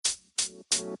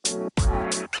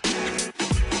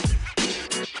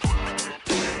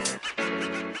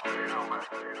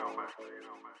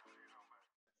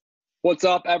What's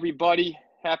up, everybody?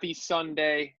 Happy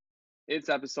Sunday. It's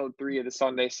episode 3 of the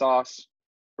Sunday Sauce.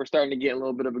 We're starting to get a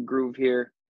little bit of a groove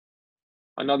here.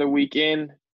 Another week in,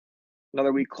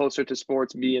 another week closer to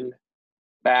sports being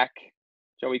back.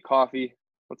 Joey Coffee,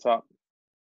 what's up?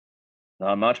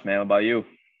 Not much, man. What about you?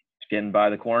 Just getting by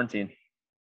the quarantine.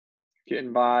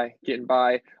 Getting by.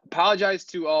 Apologize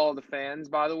to all the fans,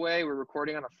 by the way. We're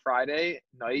recording on a Friday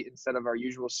night instead of our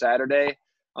usual Saturday.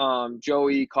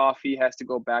 Joey Coffee has to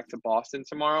go back to Boston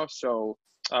tomorrow. So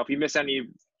if you miss any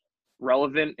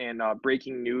relevant and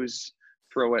breaking news,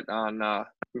 throw it on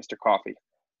Mr. Coffee.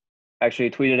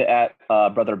 Actually, tweeted it at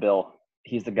Brother Bill.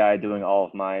 He's the guy doing all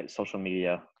of my social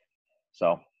media.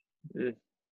 So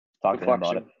talk to him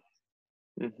about it.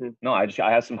 Mm-hmm. No, I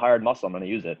have some hired muscle. I'm going to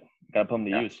use it. Got to put him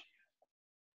to use.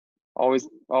 Always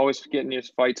getting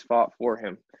his fights fought for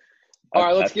him. All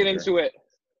right, let's get into it.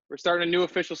 We're starting a new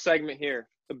official segment here,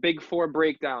 the Big Four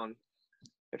Breakdown.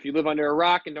 If you live under a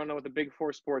rock and don't know what the Big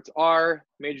Four sports are,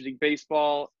 Major League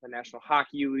Baseball, the National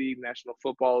Hockey League, National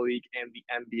Football League, and the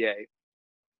NBA.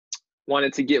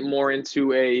 Wanted to get more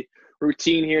into a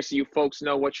routine here so you folks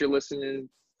know what you're listening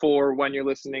for, when you're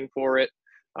listening for it.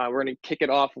 We're going to kick it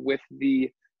off with the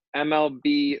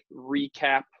MLB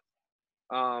recap.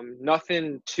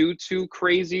 Nothing too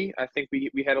crazy. I think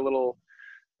we had a little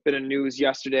bit of news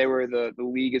yesterday where the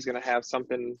league is going to have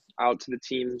something out to the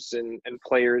teams and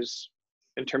players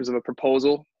in terms of a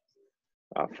proposal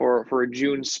for a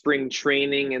June spring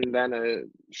training and then a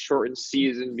shortened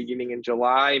season beginning in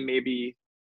July, maybe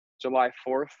July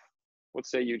 4th. What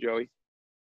say you, Joey?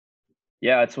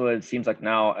 Yeah, that's what it seems like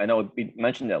now. I know we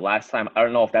mentioned it last time. I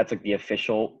don't know if that's like the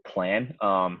official plan.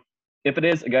 If it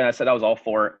is, again, I said I was all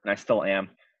for it, and I still am.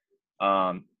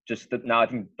 Now I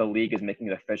think the league is making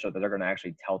it official that they're going to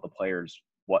actually tell the players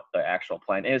what the actual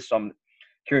plan is. So I'm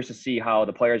curious to see how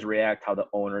the players react, how the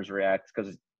owners react,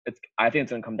 because I think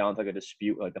it's going to come down to like a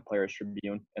dispute, like the Players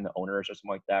Tribune and the owners or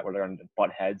something like that, where they're going to butt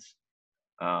heads.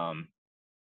 But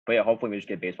yeah, hopefully we just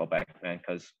get baseball back, man,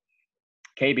 because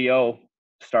KBO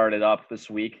started up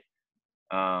this week,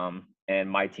 and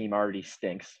my team already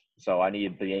stinks. So I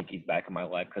need the Yankees back in my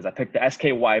life because I picked the SK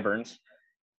Wyverns,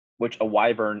 which a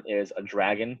wyvern is a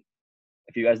dragon,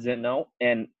 if you guys didn't know.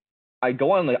 And I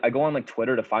go on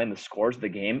Twitter to find the scores of the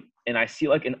game, and I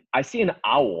see an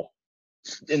owl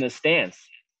in the stands,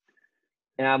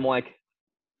 and I'm like,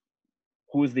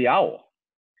 who's the owl?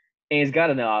 And he's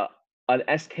got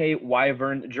an SK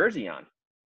Wyvern jersey on.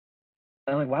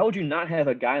 And I'm like, why would you not have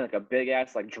a guy in like a big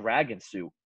ass like dragon suit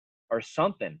or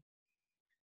something?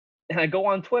 And I go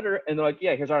on Twitter and they're like,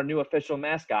 yeah, here's our new official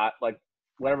mascot, like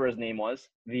whatever his name was,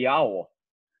 the owl.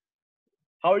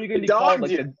 How are you going to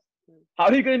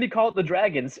be called the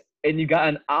Dragons and you got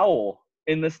an owl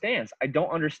in the stands? I don't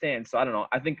understand. So I don't know.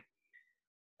 I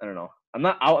don't know. I'm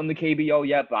not out in the KBO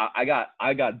yet, but I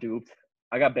got duped.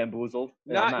 I got bamboozled.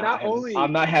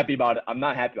 I'm not happy about it. And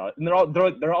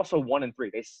they're also 1-3.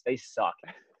 They suck.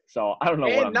 So I don't know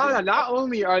what I'm doing. Not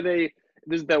only are they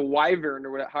there's the wyvern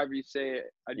or whatever, however you say it,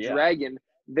 dragon.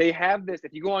 They have this.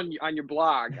 If you go on your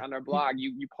blog, on our blog,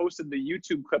 you posted the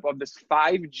YouTube clip of this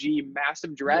 5G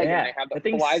massive dragon. Yeah, they have that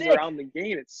flies around the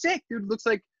game. It's sick, dude. It looks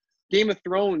like Game of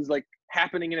Thrones, like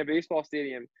happening in a baseball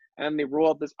stadium. And then they roll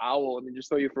up this owl and they just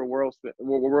throw you for a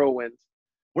whirlwind.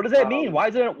 What does that mean? Why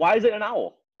is it an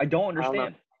owl? I don't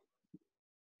understand.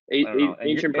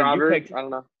 Ancient proverb. I don't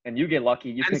know. And you get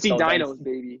lucky. You NC Dinos,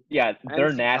 baby. Yeah,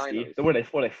 they're nasty. Dinos. What are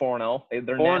they 4-0?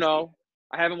 They're 4-0. nasty.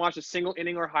 I haven't watched a single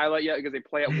inning or highlight yet because they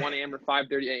play at 1 a.m. or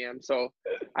 5:30 a.m. So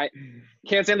I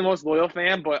can't say I'm the most loyal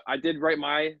fan, but I did write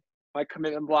my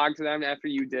commitment blog to them after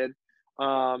you did.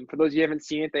 For those of you who haven't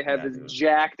seen it, they have this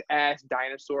jacked ass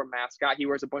dinosaur mascot. He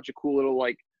wears a bunch of cool little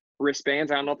like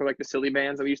wristbands. I don't know if they're like the silly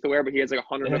bands that we used to wear, but he has like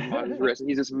 100 of them on his wrist. And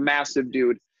he's this massive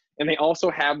dude. And they also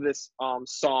have this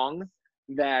song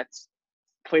that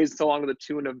plays along to the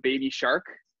tune of Baby Shark.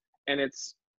 And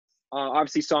it's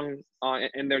obviously sung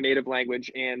in their native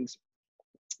language. And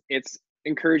it's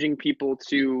encouraging people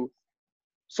to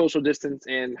social distance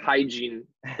and hygiene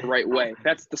the right way.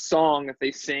 That's the song that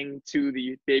they sing to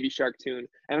the Baby Shark tune.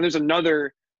 And there's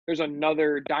another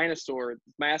dinosaur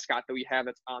mascot that we have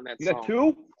that's on that song. You got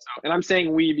two? And I'm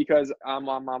saying we because I'm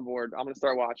on board. I'm going to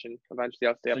start watching. Eventually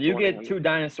I'll stay up. So you get 2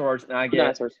 dinosaurs and I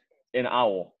get an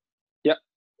owl. Yep.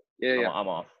 Yeah. I'm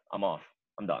off. I'm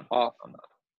done. Off. I'm done.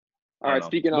 All right,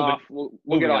 speaking of,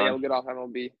 we'll get off. Yeah, we'll get off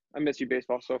MLB. I miss you,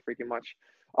 baseball, so freaking much.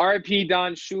 RIP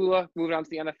Don Shula. Moving on to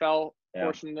the NFL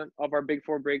portion of our Big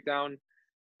Four breakdown.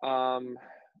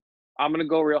 I'm gonna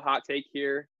go real hot take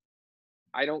here.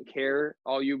 I don't care,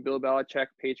 all you Bill Belichick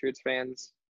Patriots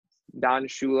fans. Don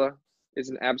Shula is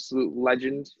an absolute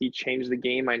legend. He changed the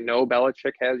game. I know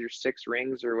Belichick has your 6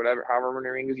 rings or whatever, however many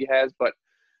rings he has, but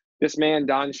this man,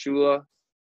 Don Shula,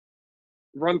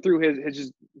 run through his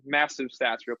just massive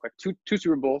stats real quick. Two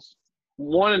Super Bowls.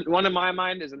 One in my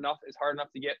mind is hard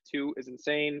enough to get. 2 is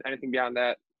insane. Anything beyond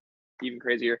that, even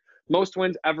crazier. Most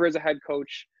wins ever as a head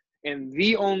coach, and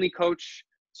the only coach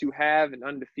to have an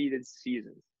undefeated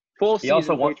season. Full He season.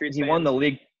 also won. Patriots He fans. won the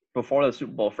league before the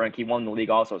Super Bowl, Frank. He won the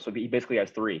league also, so he basically has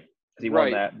 3 because he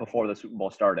won that before the Super Bowl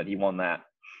started. He won that.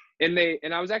 And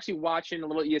I was actually watching a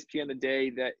little ESPN the day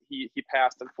that he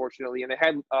passed, unfortunately, and they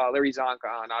had Larry Zonka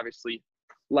on, obviously,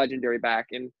 legendary back,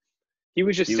 and he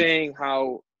was just saying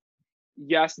how,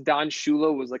 yes, Don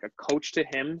Shula was like a coach to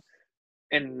him,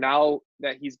 and now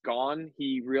that he's gone,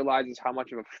 he realizes how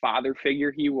much of a father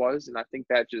figure he was, and I think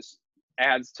that just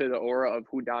adds to the aura of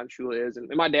who Don Shula is. And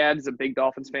my dad is a big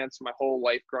Dolphins fan, so my whole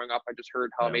life growing up, I just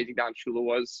heard how amazing Don Shula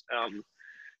was,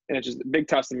 and it's just a big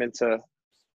testament to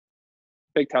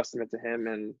him.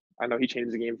 And I know he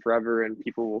changed the game forever, and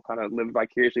people will kind of live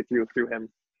vicariously through him.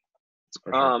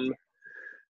 Sure.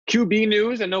 QB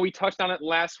news. I know we touched on it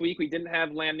last week. We didn't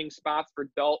have landing spots for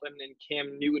Dalton and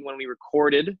Cam Newton when we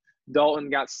recorded. Dalton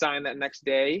got signed that next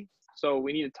day. So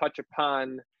we need to touch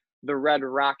upon the Red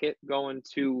Rocket going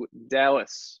to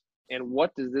Dallas. And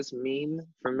what does this mean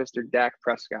for Mr. Dak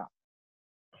Prescott?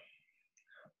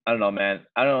 I don't know, man.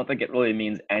 I don't think it really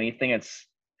means anything. It's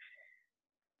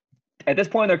at this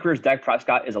point in their careers, Dak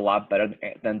Prescott is a lot better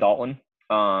than Dalton.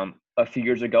 A few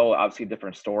years ago, obviously a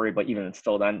different story, but even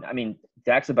still then, I mean,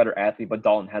 Dak's a better athlete, but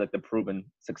Dalton had like the proven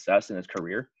success in his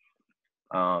career.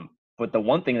 But the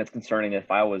one thing that's concerning, if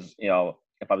I was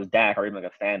Dak or even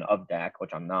like a fan of Dak,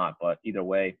 which I'm not, but either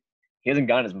way, he hasn't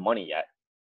gotten his money yet.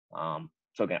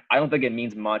 So again, I don't think it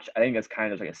means much. I think it's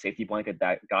kind of like a safety blanket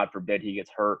that God forbid he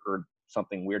gets hurt or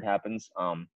something weird happens.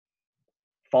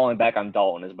 Falling back on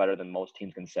Dalton is better than most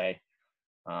teams can say.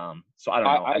 So I don't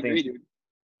know. I agree, dude.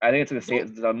 I think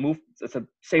it's a move. It's a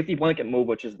safety blanket move,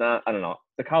 which is not. I don't know.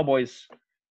 The Cowboys.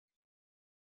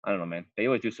 I don't know, man. They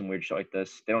always do some weird shit like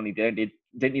this. They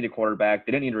didn't need a quarterback.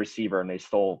 They didn't need a receiver, and they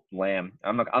stole Lamb.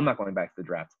 I'm not going back to the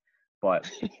draft, but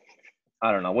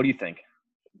I don't know. What do you think?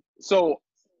 So,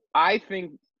 I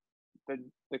think the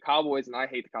Cowboys, and I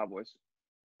hate the Cowboys,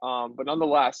 but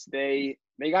nonetheless, they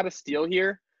got a steal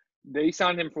here. They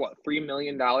signed him for what, $3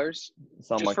 million?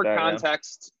 Something just for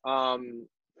context,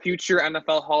 future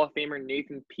NFL Hall of Famer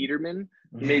Nathan Peterman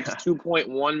makes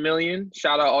 $2.1 million.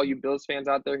 Shout out all you Bills fans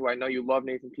out there who I know you love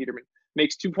Nathan Peterman.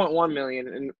 Makes $2.1 million.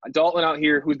 And Dalton out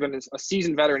here, who's been a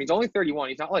seasoned veteran, he's only 31.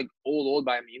 He's not like old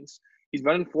by means. He's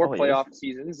been in 4 playoff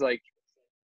seasons. Like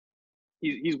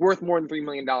he's worth more than $3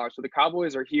 million. So the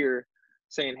Cowboys are here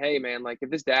saying, hey man, like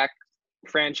if this Dak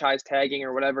franchise tagging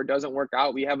or whatever doesn't work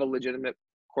out, we have a legitimate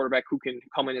quarterback who can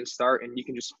come in and start, and you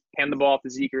can just hand the ball off to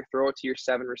Zeke or throw it to your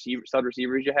 7 stud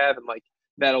receivers you have, and like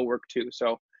that'll work too.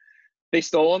 So they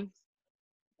stole him.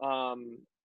 I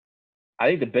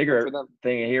think the bigger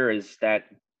thing here is that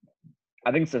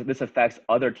I think this affects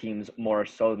other teams more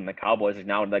so than the Cowboys. Like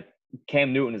now, like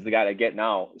Cam Newton is the guy to get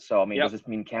now. So I mean, does this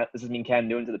mean Cam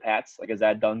Newton to the Pats? Like, is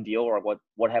that a done deal, or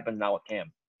what happens now with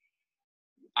Cam?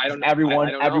 I don't know. Everyone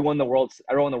in the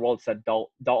world said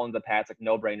Dalton the Pats, like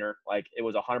no brainer. Like it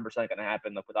was 100% going to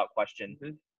happen, like without question.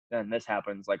 Mm-hmm. Then this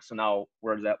happens. Like so now,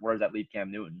 where does that leave Cam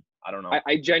Newton? I don't know.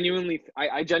 I genuinely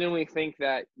think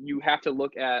that you have to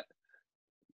look at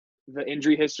the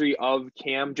injury history of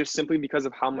Cam just simply because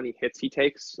of how many hits he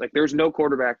takes. Like there's no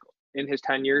quarterback in his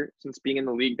tenure since being in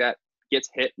the league that gets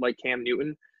hit like Cam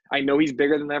Newton. I know he's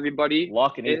bigger than everybody.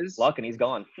 Luck and he's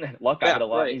gone. Luck got hit a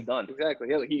lot. Right. He's done.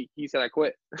 Exactly. He said I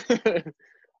quit.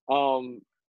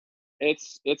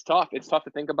 It's tough. It's tough to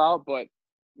think about, but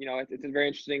you know, it's a very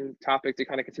interesting topic to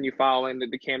kind of continue following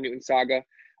the Cam Newton saga.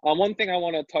 One thing I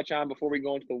want to touch on before we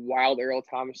go into the wild Earl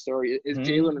Thomas story is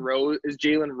Jalen Rose. Is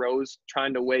Jalen Rose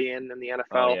trying to weigh in the NFL?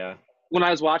 Oh, yeah. When I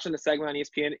was watching the segment on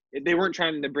ESPN, they weren't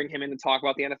trying to bring him in to talk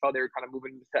about the NFL. They were kind of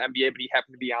moving to NBA, but he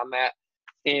happened to be on that.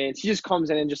 And he just comes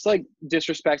in and just like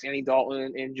disrespects Andy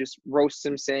Dalton and just roasts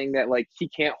him, saying that like he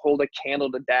can't hold a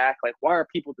candle to Dak. Like, why are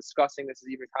people discussing this as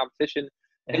even competition?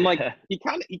 And like he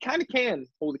kind of can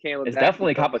hold a candle to Dak. It's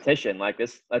definitely competition. Like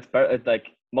that's better.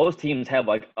 Like most teams have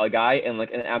like a guy and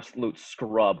like an absolute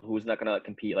scrub who's not gonna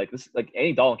compete. Like this, like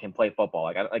Andy Dalton can play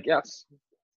football. Yes,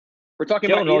 we're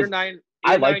talking about 8 or 9.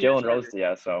 I like Jalen Rose.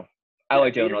 Yeah, so I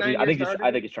like Jalen Rose. I think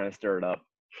he's trying to stir it up.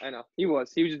 I know he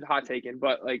was just hot taking,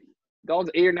 but like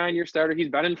Dalton's 8 or 9 year starter. He's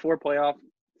been in 4 playoff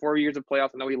 4 years of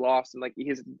playoffs. I know he lost and like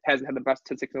hasn't had the best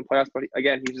statistics in the playoffs, but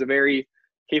again, he's a very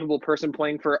capable person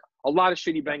playing for a lot of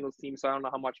shitty Bengals teams. So I don't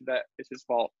know how much of that is his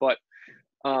fault, but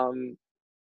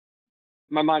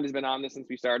my mind has been on this since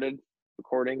we started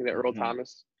recording the Earl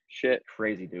Thomas shit.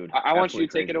 Crazy, dude. I want you to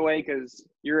take it away because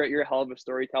you're a hell of a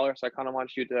storyteller. So I kind of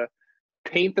want you to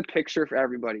paint the picture for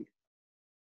everybody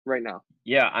right now.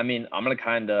 Yeah, I mean, I'm gonna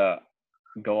kind of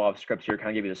go off script here, kind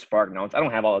of give you the spark notes. I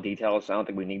don't have all the details, so I don't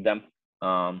think we need them.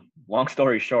 Long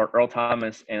story short, Earl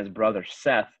Thomas and his brother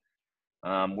Seth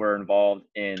were involved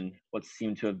in what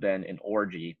seemed to have been an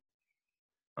orgy.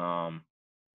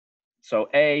 So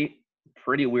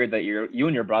pretty weird that you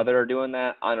and your brother are doing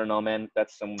that. I don't know, man.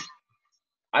 That's some.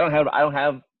 I don't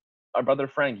have a brother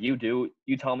Frank. You do.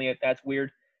 You tell me if that's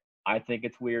weird. I think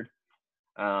it's weird.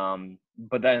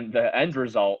 But then the end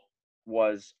result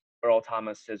was Earl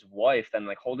Thomas's wife then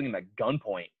like holding him at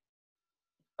gunpoint.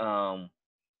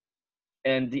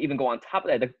 And to even go on top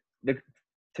of that,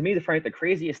 to me, Frank, the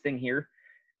craziest thing here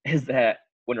is that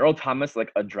when Earl Thomas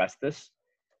like addressed this,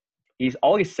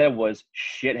 all he said was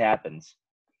shit happens.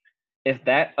 If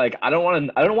that like I don't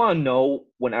want to know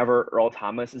whenever Earl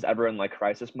Thomas is ever in like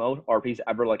crisis mode or if he's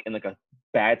ever like in like a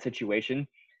bad situation.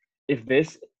 If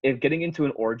getting into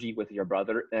an orgy with your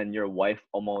brother and your wife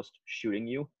almost shooting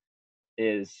you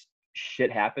is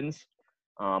shit happens,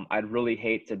 I'd really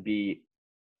hate to be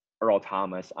Earl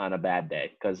Thomas on a bad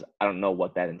day because I don't know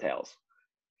what that entails.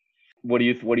 What do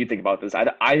you think about this? I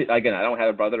don't have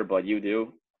a brother, but you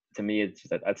do. To me,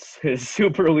 it's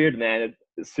super weird, man.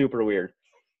 It's super weird.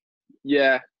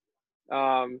 Yeah.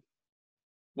 Well,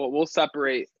 we'll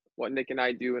separate what Nick and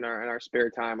I do in our spare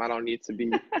time. I don't need to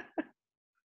be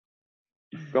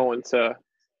going to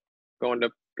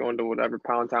whatever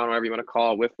Pound Town, whatever you want to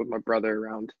call it, with my brother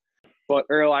around. But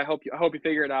Earl, I hope you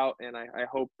figure it out, and I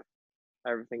hope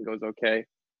everything goes okay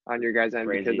on your guys' end.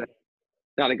 Crazy. Because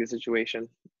it's not a good situation.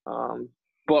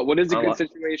 But what is a good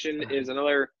situation is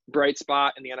another bright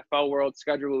spot in the NFL world.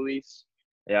 Schedule release.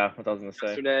 Yeah, what I was gonna say.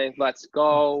 Yesterday, let's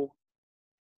go.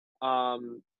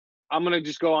 I'm gonna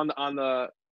just go on the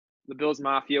Bills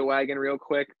Mafia wagon real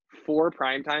quick. 4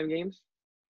 primetime games.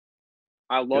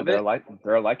 I love it.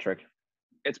 They're electric.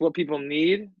 It's what people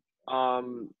need.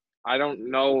 I don't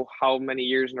know how many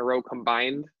years in a row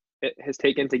combined it has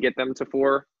taken to get them to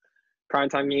 4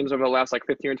 primetime games over the last like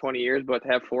 15 or 20 years, but to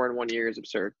have 4 in 1 year is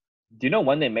absurd. Do you know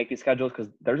when they make these schedules? Because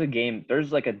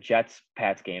there's like a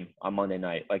Jets-Pats game on Monday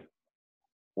night. Like,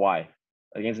 why?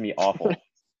 The game's gonna be awful.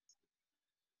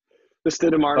 The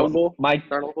Stidham Arnold Bowl.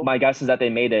 My guess is that they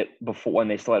made it before when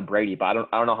they still had Brady, but I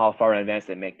don't know how far in advance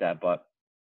they make that. But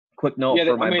quick note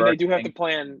for my birthday. They do have to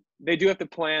plan. They do have to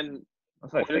plan.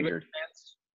 That's what I figured.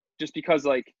 Just because,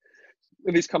 like,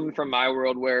 at least coming from my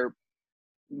world, where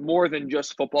more than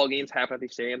just football games happen at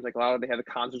these stadiums, like a lot of they have the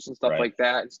concerts and stuff like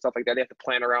that, and stuff like that. They have to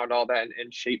plan around all that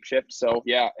and shape shift. So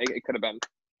yeah, it could have been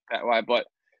that way. But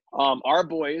our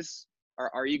boys,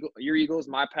 your Eagles,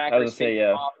 my Packers,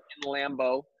 in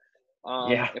Lambeau.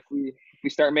 If we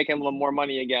start making a little more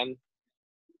money again,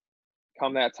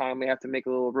 come that time, we have to make a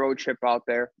little road trip out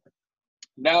there.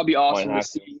 That would be awesome to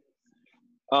see.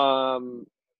 And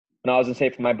I was gonna say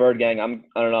for my bird gang, I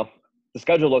don't know. The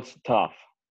schedule looks tough.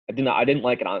 I didn't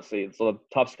like it, honestly. It's a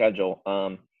tough schedule.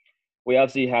 We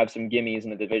obviously have some gimmies in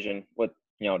the division with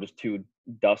just 2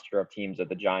 duster of teams at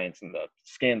the Giants and the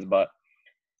Skins, but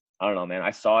I don't know, man.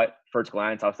 I saw it first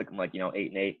glance. I was thinking like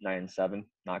 8-8, 9-7,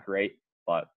 not great,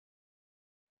 but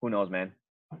who knows, man?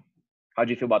 How'd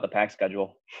you feel about the Pack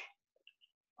schedule?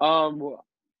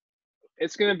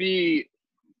 It's gonna be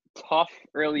tough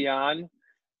early on.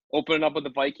 Opening up with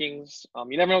the Vikings.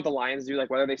 You never know what the Lions do, like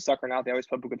whether they suck or not. They always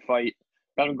put up a good fight.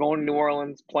 Then going to New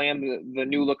Orleans, playing the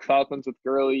new look Falcons with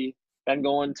Gurley. Then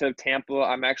going to Tampa.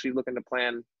 I'm actually looking to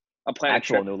plan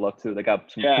actual trip. New look too. They got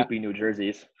some poopy New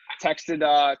Jerseys. I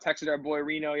texted our boy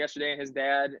Reno yesterday and his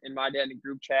dad and my dad in the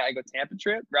group chat. I go Tampa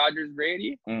trip, Rodgers,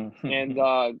 Brady, and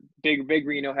big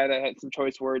Reno had some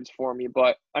choice words for me.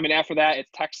 But I mean, after that, it's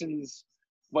Texans,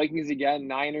 Vikings again,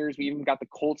 Niners. We even got the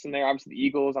Colts in there. Obviously, the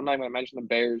Eagles. I'm not even gonna mention the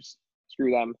Bears.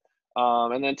 Screw them.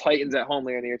 And then Titans at home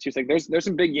later in the year too. So like, there's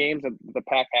some big games that the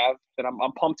Pack have that I'm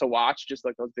pumped to watch, just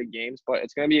like those big games. But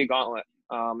it's gonna be a gauntlet.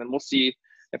 And we'll see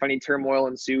if any turmoil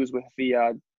ensues with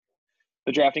the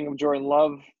drafting of Jordan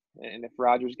Love, and if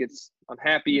Rodgers gets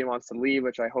unhappy and wants to leave,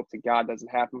 which I hope to God doesn't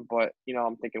happen. But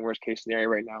I'm thinking worst case scenario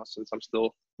right now, since I'm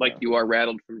still you are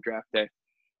rattled from draft day.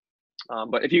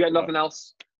 But if you got nothing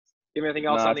else. Give me anything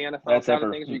else on the NFL side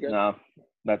of things? You good? No,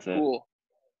 that's it. Cool.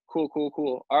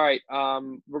 All right.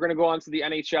 We're going to go on to the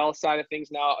NHL side of things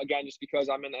now. Again, just because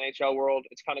I'm in the NHL world,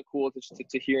 it's kind of cool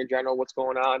to hear in general what's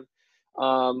going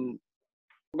on.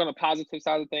 on the positive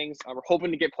side of things, we're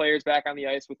hoping to get players back on the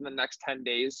ice within the next 10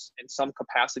 days in some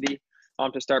capacity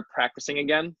to start practicing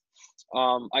again.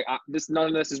 None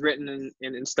of this is written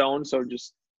in stone, so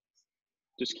just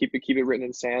keep it written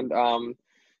in sand. On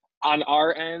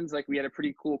our ends, like we had a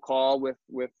pretty cool call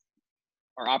with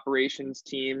our operations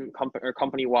team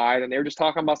company wide, and they were just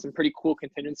talking about some pretty cool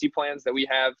contingency plans that we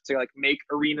have to like make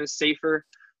arenas safer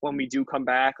when we do come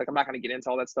back. Like I'm not going to get into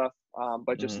all that stuff,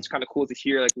 but just it's kind of cool to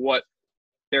hear like what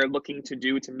they're looking to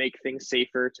do to make things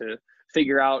safer, to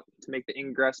figure out to make the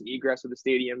ingress and egress of the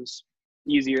stadiums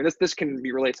easier. This can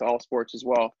be related to all sports as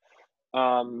well.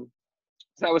 So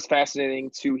that was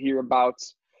fascinating to hear about.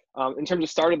 In terms of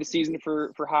start of the season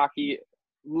for hockey,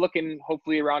 looking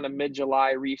hopefully around a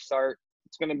mid-July restart.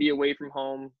 It's going to be away from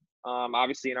home.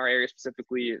 Obviously, in our area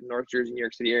specifically, North Jersey, New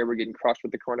York City area, we're getting crushed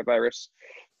with the coronavirus.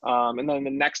 And then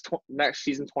the next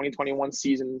season, 2021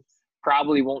 season,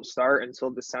 probably won't start until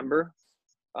December,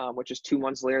 which is 2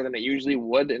 months later than it usually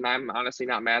would. And I'm honestly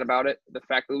not mad about it. The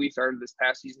fact that we started this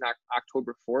past season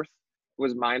October 4th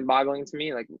was mind-boggling to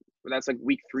me. Like that's like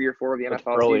week 3 or 4 of the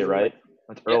NFL early, season. right?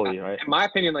 That's early, right? In my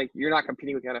opinion, like you're not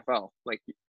competing with the NFL. Like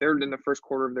they're in the first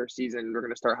quarter of their season. They're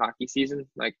going to start hockey season.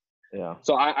 Like, yeah.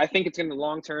 So I think it's going to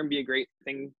long term be a great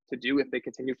thing to do if they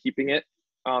continue keeping it,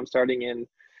 starting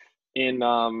in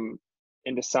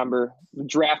December. The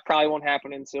draft probably won't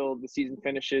happen until the season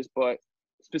finishes, but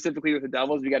specifically with the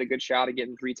Devils, we got a good shot at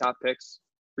getting 3 top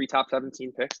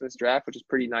 17 picks in this draft, which is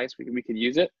pretty nice. We could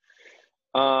use it.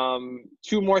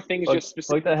 2 more things, just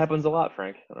specifically. Like that happens a lot,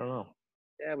 Frank. I don't know.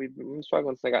 Yeah, we've been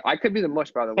struggling. I could be the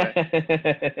mush, by the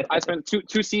way. I spent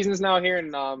two seasons now here,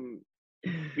 and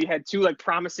we had 2 like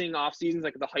promising off seasons,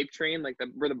 like the hype train, like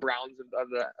we're the Browns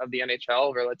of the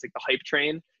NHL, where it's like the hype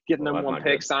train, getting them 1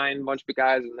 pick, sign a bunch of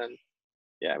guys, and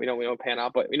then we don't pan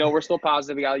out. But we're still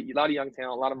positive. We got a lot of young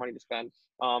talent, a lot of money to spend.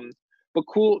 But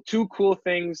 2 cool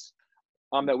things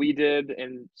that we did,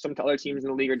 and some other teams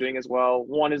in the league are doing as well.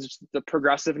 One is just the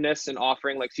progressiveness and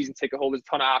offering like season ticket holders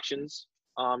a ton of options,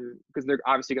 because they're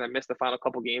obviously going to miss the final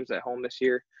couple games at home this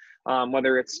year.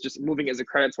 Whether it's just moving as a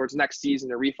credit towards next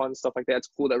season or refunds, stuff like that. It's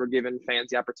cool that we're giving fans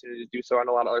the opportunity to do so. I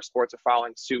know a lot of other sports are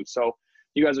following suit. So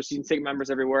you guys are season ticket members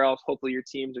everywhere else. Hopefully your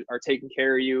teams are taking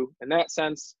care of you in that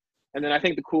sense. And then I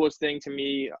think the coolest thing to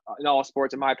me in all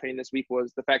sports, in my opinion, this week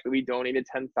was the fact that we donated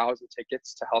 10,000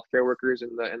 tickets to healthcare workers in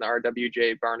the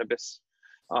RWJ Barnabas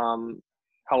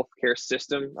healthcare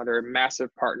system. They're a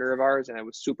massive partner of ours, and it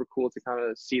was super cool to kind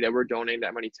of see that we're donating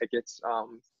that many tickets.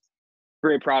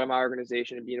 Very proud of my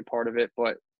organization and being a part of it,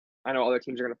 but I know other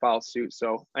teams are going to follow suit.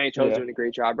 So NHL is doing a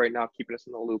great job right now keeping us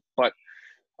in the loop. But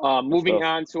moving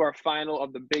on to our final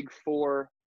of the Big Four,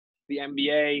 the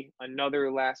NBA,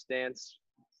 another Last Dance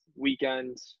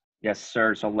weekend. Yes,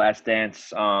 sir. So Last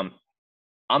Dance. I'm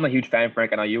a huge fan,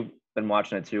 Frank. I know you've been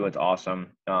watching it too. It's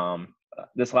awesome.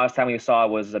 This last time we saw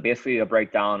it was basically a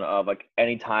breakdown of like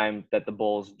any time that the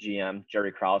Bulls GM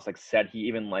Jerry Krause like said he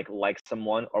even liked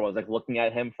someone or was like looking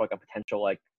at him for like a potential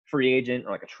like free agent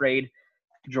or like a trade.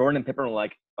 Jordan and Pippen were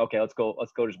like, okay, let's go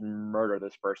just murder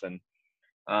this person.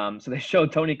 So they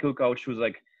showed Tony Kukoc, who was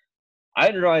like, I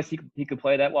didn't realize he could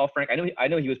play that well, Frank. I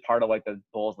know he was part of like the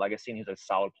Bulls legacy and he's a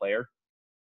solid player.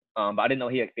 But I didn't know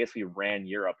he like basically ran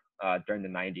Europe during the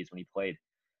 90s when he played.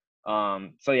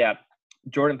 So yeah,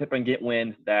 Jordan Pippen get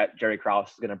wind that Jerry Krause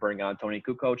is going to bring on Tony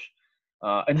Kukoc.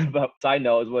 And about side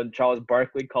note is when Charles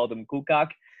Barkley called him Kukoc.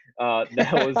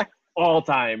 That was all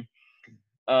time.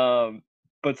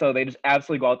 But so they just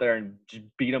absolutely go out there and just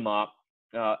beat him up.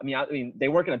 I mean, they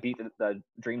weren't going to beat the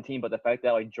Dream Team, but the fact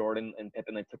that like Jordan and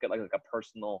Pippen, they took it like a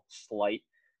personal slight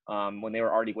when they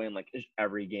were already winning like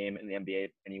every game in the NBA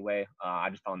anyway. I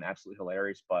just found it absolutely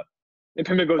hilarious. But and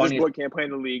Pippen goes, this boy can't play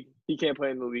in the league. He can't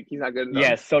play in the league. He's not good enough.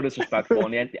 Yeah, so disrespectful.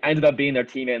 And they ended up being their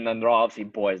teammate, and then they're all obviously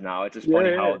boys now. It's just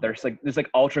funny how they're just like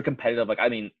ultra competitive. Like, I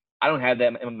mean, I don't have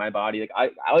that in my body. Like,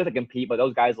 I like to compete, but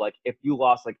those guys, like, if you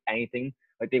lost like anything,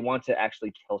 like they want to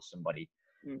actually kill somebody.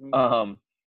 Mm-hmm.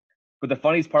 But the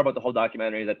funniest part about the whole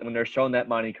documentary is that when they're showing that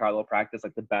Monte Carlo practice,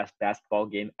 like the best basketball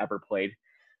game ever played,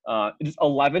 just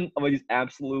 11 of these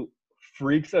absolute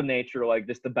freaks of nature, like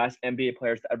just the best NBA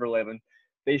players to ever live in.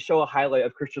 They show a highlight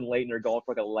of Christian Laettner going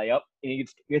for like a layup, and he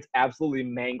gets absolutely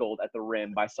mangled at the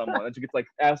rim by someone. It just gets like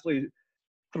absolutely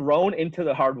thrown into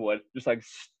the hardwood, just like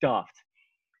stuffed.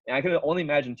 And I can only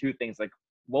imagine 2 things, like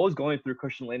what was going through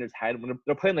Christian Laettner's head when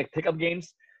they're playing like pickup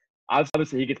games.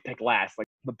 Obviously, he gets picked last, like,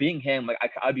 but being him, like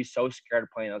I'd be so scared of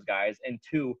playing those guys. And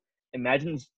 2,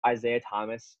 imagine Isaiah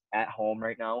Thomas at home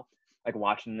right now, like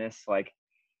watching this, like.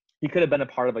 He could have been a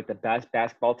part of like the best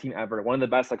basketball team ever. One of the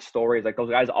best like stories. Like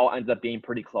those guys all ended up being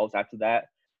pretty close after that.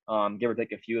 Give or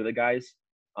take a few of the guys.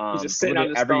 He's just sitting on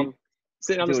his thumb.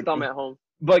 Sitting on his thumb at home.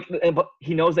 But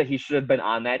he knows that he should have been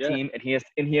on that team, and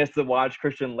he has to watch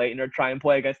Christian Laettner try and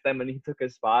play against them, and he took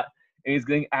his spot, and he's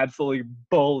getting absolutely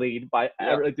bullied by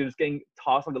like just getting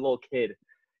tossed like a little kid,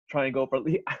 trying to go for.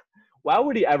 Why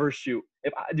would he ever shoot?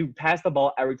 If I do pass the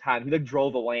ball every time, he like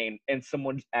drove the lane, and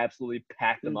someone just absolutely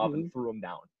packed him up and threw him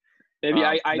down. Maybe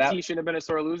IT should have been a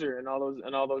sore loser and all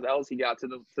those L's he got to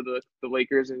the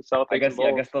Lakers and Celtics. I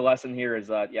guess the lesson here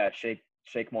is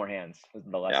shake more hands is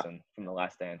the lesson from The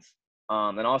Last Dance.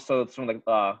 And also it's from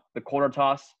the quarter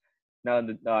toss, now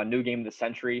the new game of the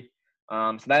century.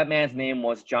 So that man's name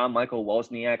was John Michael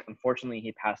Wozniak. Unfortunately,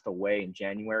 he passed away in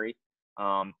January.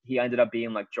 He ended up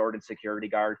being like Jordan's security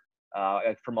guard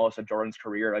for most of Jordan's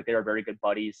career. Like they were very good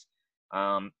buddies.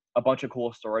 A bunch of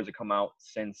cool stories have come out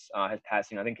since his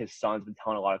passing. I think his son's been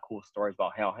telling a lot of cool stories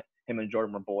about how him and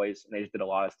Jordan were boys, and they just did a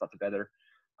lot of stuff together.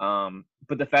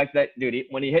 But the fact that, dude,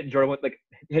 when he hit Jordan with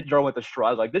the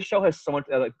shrug, like this show has so much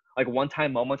like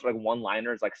one-time moments, like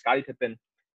one-liners. Like Scottie Pippen,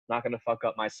 not gonna fuck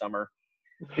up my summer.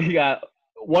 He got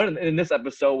one in this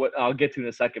episode. What I'll get to in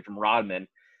a second from Rodman.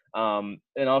 And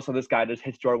also this guy just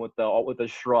hits Jordan with the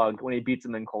shrug when he beats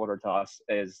him in quarter toss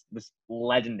is this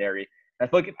legendary. I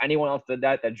feel like if anyone else did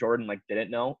that Jordan like didn't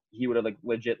know, he would have like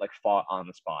legit like fought on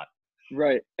the spot.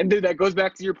 Right. And dude, that goes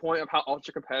back to your point of how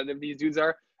ultra competitive these dudes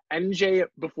are. MJ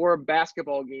before a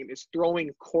basketball game is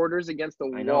throwing quarters against the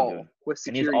wall with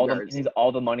security guards. He needs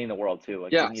all the money in the world too.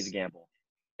 Like he needs to gamble.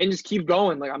 And just keep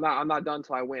going. Like I'm not done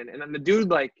till I win. And then the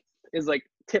dude like is like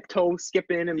tiptoe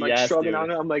skipping and like shrugging on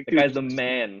it. I'm like, the guy's the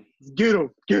man. Get him.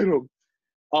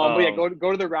 But yeah,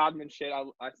 go to the Rodman shit.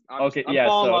 I'm falling in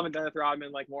love with Dennis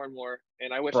Rodman like more and more,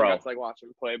 and I wish I got to like watch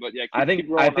him play. But yeah, I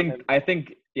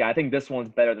think this one's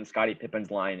better than Scottie Pippen's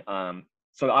line.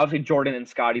 So obviously Jordan and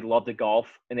Scottie love to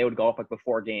golf, and they would golf like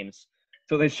before games.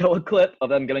 So they show a clip of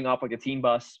them getting off like a team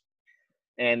bus,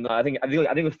 and I think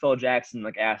it was Phil Jackson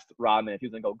like asked Rodman if he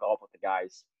was gonna go golf with the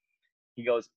guys. He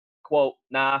goes, "Quote,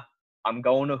 nah, I'm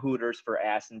going to Hooters for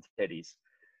ass and titties."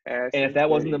 And if that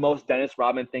wasn't the most Dennis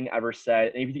Rodman thing ever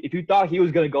said, and if you thought he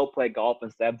was going to go play golf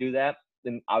instead of do that,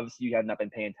 then obviously you have not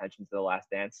been paying attention to The Last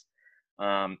Dance.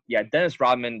 Dennis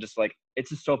Rodman, just like,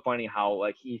 it's just so funny how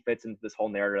like he fits into this whole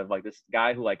narrative, like this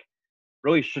guy who like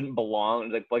really shouldn't belong.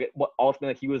 Like what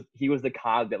ultimately he was the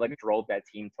cog that like drove that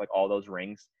team to like all those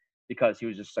rings because he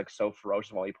was just like so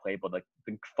ferocious while he played, but like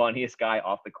the funniest guy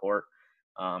off the court.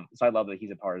 So I love that he's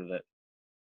a part of it.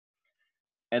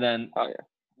 And then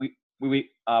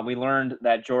we learned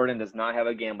that Jordan does not have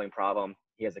a gambling problem.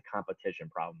 He has a competition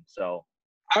problem. So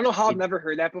I don't know how I've never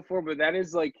heard that before, but that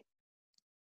is like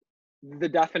the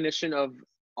definition of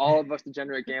all of us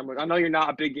degenerate gamblers. I know you're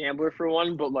not a big gambler for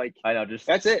one, but like I know, just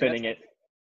that's spinning it.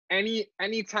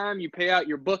 Anytime you pay out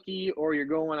your bookie or you're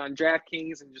going on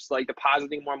DraftKings and just like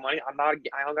depositing more money, I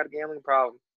don't got a gambling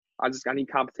problem. I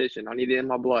need competition. I need it in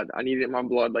my blood.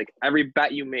 Like every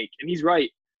bet you make, and he's right.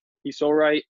 He's so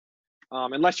right.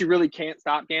 Unless you really can't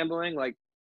stop gambling, like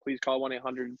please call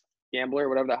 1-800-GAMBLER,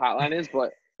 whatever the hotline is.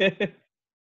 But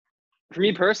for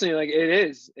me personally, like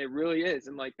it really is.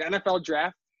 And like the NFL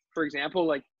draft, for example,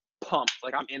 like pumped,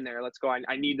 like I'm in there. Let's go.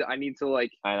 I need to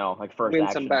like I know, like first win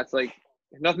action. Some bets. Like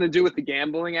nothing to do with the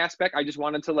gambling aspect. I just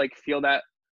wanted to like feel that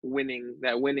winning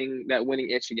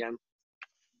itch again.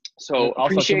 So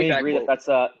also, can we agree that that's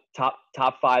a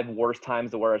top 5 worst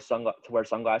times to wear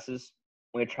sunglasses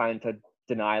when you're trying to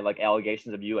deny like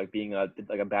allegations of you like being a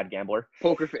bad gambler?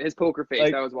 His poker face.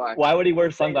 Like, that was why. Why would he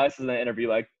wear sunglasses in an interview?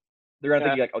 Like they're gonna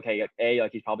think like, okay,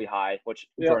 like he's probably high, which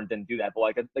Jordan didn't do that. But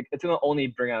like it's gonna only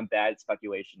bring on bad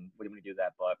speculation when we do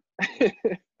that. But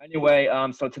anyway,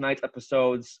 so tonight's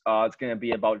episodes, it's gonna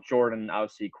be about Jordan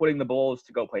obviously quitting the Bulls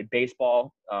to go play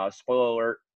baseball. Spoiler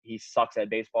alert, he sucks at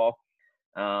baseball.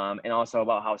 And also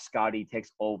about how Scottie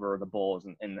takes over the Bulls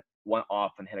and went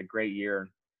off and had a great year.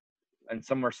 And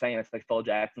some are saying it's like Phil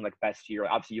Jackson, like best year.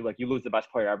 Obviously, you lose the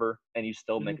best player ever, and you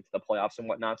still make it to the playoffs and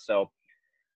whatnot. So,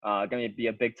 going to be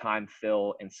a big time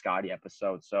Phil and Scottie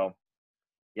episode. So,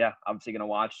 yeah, obviously going to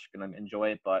watch, going to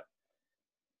enjoy it. But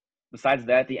besides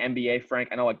that, the NBA, Frank,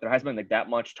 I know like there hasn't been like that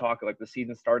much talk of like the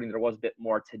season starting. There was a bit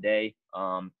more today.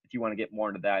 If you want to get more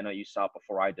into that, I know you saw it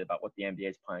before I did about what the NBA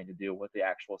is planning to do with the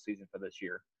actual season for this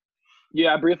year.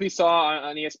 Yeah, I briefly saw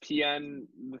on ESPN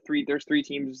there's 3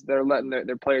 teams that are letting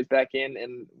their players back in,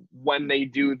 and when they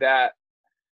do that,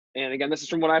 and again, this is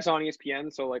from what I saw on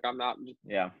ESPN, so like I'm not just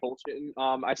bullshitting.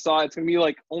 I saw it's gonna be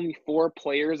like only 4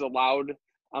 players allowed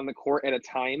on the court at a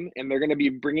time, and they're gonna be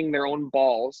bringing their own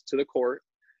balls to the court,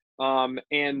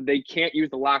 and they can't use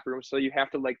the locker room, so you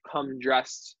have to like come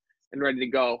dressed and ready to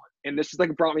go. And this just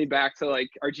like brought me back to like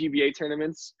our GBA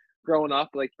tournaments growing up,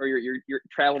 like, or your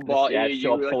travel ball. Yeah,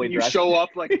 you show up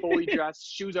like fully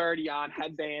dressed, shoes already on,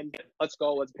 headband. Let's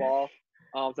go, let's ball.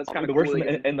 So that's kind of the cool.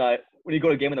 worst when you go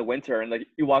to a game in the winter and like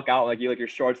you walk out like you like your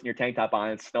shorts and your tank top on,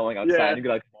 it's snowing outside, Yeah. and you go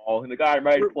like ball, and the guy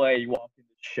ready to play. You walk in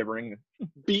shivering,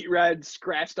 beat red,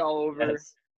 scratched all over,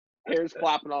 yes. hairs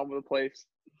flopping all over the place.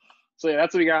 So yeah,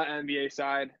 that's what we got on the NBA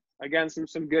side. Again,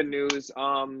 some good news.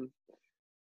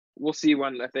 We'll see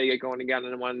if they get going again,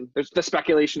 and when there's the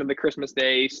speculation of the Christmas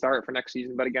Day start for next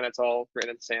season. But again, it's all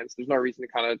written in the sands. There's no reason to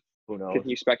kind of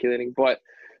continue speculating. But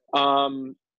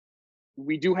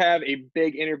we do have a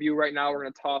big interview right now. We're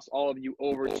going to toss all of you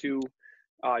over to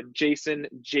Jason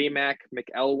J-Mac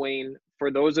McElwain.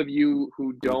 For those of you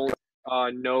who don't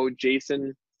know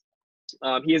Jason,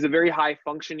 he has a very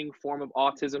high-functioning form of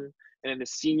autism, and in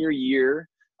his senior year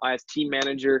as team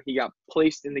manager, he got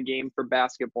placed in the game for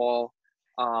basketball.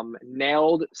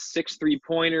 Nailed 6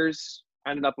 3-pointers,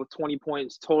 ended up with 20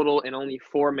 points total in only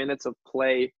 4 minutes of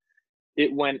play.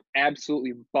 It went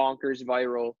absolutely bonkers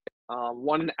viral.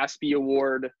 Won an ESPY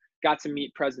award, got to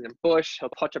meet President Bush. He'll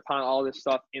touch upon all this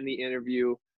stuff in the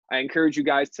interview. I encourage you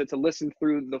guys to listen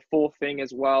through the full thing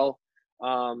as well.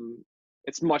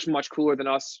 It's much, much cooler than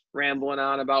us rambling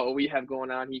on about what we have going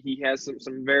on. He has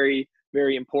some very,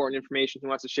 very important information he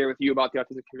wants to share with you about the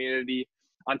autism community,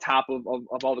 on top of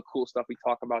all the cool stuff we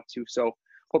talk about too. So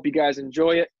hope you guys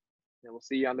enjoy it, and we'll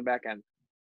see you on the back end.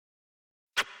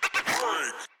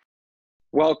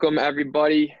 Welcome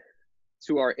everybody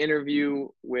to our interview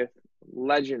with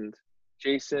legend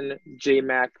Jason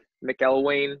J-Mac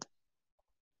McElwain.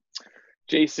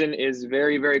 Jason is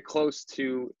very, very close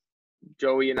to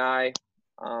Joey and I.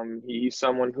 He's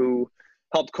someone who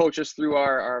helped coach us through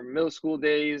our middle school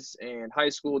days and high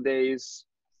school days.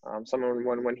 Someone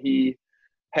when he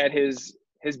had his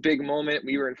big moment.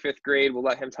 We were in 5th grade. We'll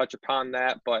let him touch upon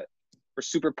that, but we're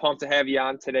super pumped to have you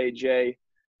on today, Jay.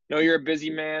 I know you're a busy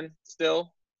man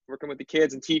still, working with the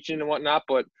kids and teaching and whatnot,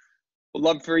 but we'd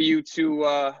love for you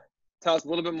to tell us a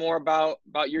little bit more about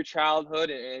your childhood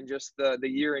and just the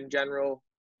year in general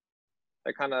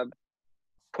that kind of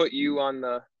put you on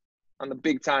the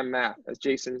big time map as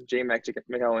Jason J-Mac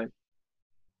McElwain.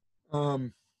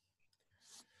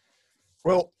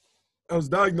 Well, I was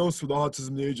diagnosed with autism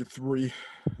at the age of 3.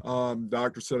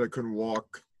 Doctor said I couldn't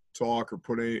walk, talk, or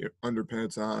put any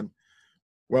underpants on.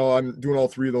 Well, I'm doing all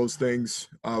 3 of those things.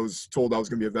 I was told I was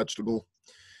going to be a vegetable.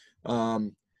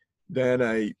 Then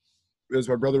as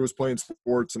my brother was playing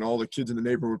sports and all the kids in the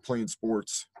neighborhood were playing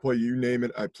sports, you name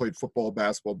it, I played football,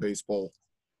 basketball, baseball,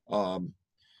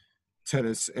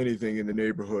 tennis, anything in the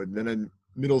neighborhood. And then in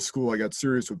middle school, I got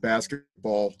serious with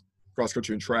basketball, cross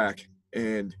country, and track,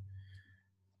 and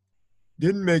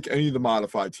didn't make any of the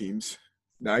modified teams,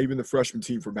 not even the freshman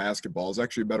team for basketball. I was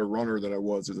actually a better runner than I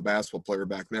was as a basketball player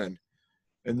back then.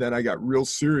 And then I got real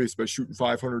serious by shooting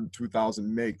 500 to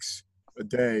 2,000 makes a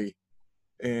day,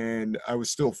 and I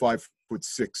was still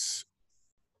 5'6".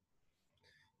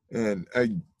 And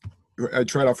I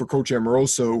tried out for Coach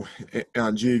Amoroso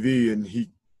on JV, and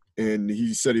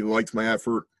he said he liked my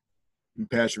effort and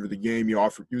passion for the game. He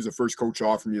was the first coach to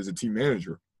offer me as a team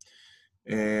manager.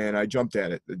 And I jumped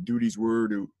at it. The duties were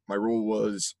my role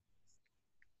was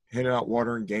handing out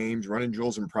water in games, running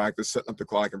drills in practice, setting up the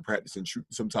clock in practice, and shooting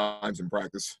sometimes in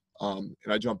practice. And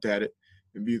I jumped at it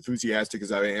and be enthusiastic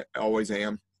as I always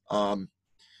am.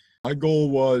 My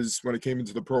goal was, when I came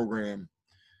into the program,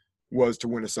 was to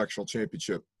win a sectional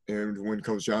championship and to win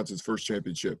Coach Johnson's first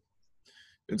championship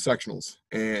in sectionals.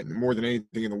 And more than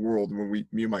anything in the world, when me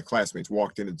and my classmates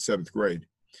walked in 7th grade.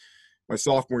 My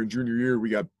sophomore and junior year, we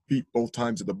got beat both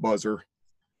times at the buzzer.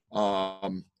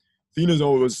 Athena's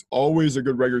was always a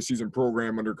good regular season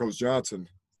program under Coach Johnson,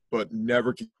 but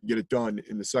never could get it done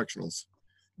in the sectionals.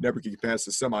 Never could get past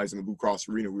the semis in the Blue Cross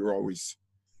Arena. We were always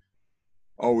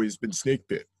been snake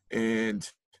bit. And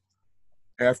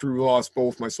after we lost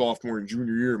both my sophomore and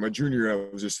junior year, my junior year I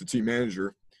was just the team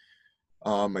manager.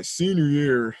 My senior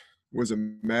year was a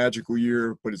magical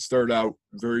year, but it started out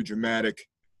very dramatic.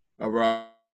 I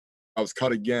was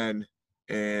cut again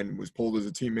and was put as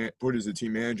a team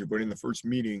manager. But in the first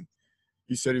meeting,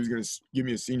 he said he was going to give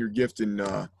me a senior gift and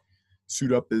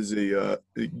suit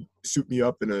me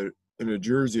up in a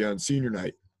jersey on senior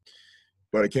night.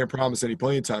 But I can't promise any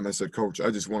playing time. I said, Coach, I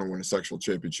just want to win a sectional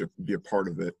championship and be a part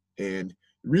of it. And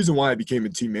the reason why I became a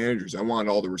team manager is I wanted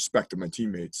all the respect of my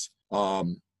teammates by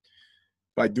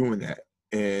doing that.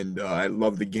 And I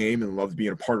love the game and loved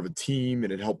being a part of a team,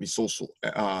 and it helped me socially.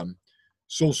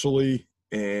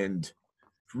 And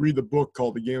read the book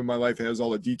called The Game of My Life. It has all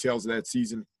the details of that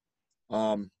season.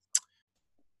 But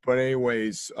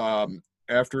anyways,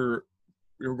 after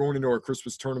we were going into our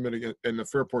Christmas tournament in the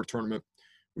Fairport tournament.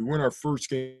 We won our first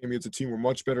game against a team we're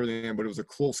much better than, but it was a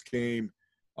close game.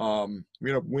 We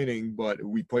ended up winning, but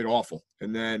we played awful.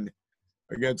 And then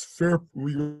we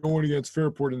were going against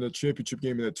Fairport in the championship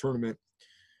game of that tournament.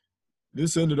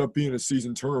 This ended up being a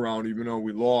season turnaround, even though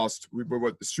we lost.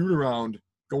 But the shoot around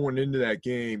going into that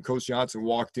game, Coach Johnson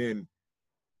walked in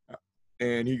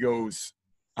and he goes,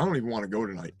 I don't even want to go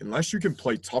tonight. Unless you can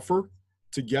play tougher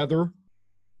together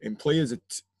and play as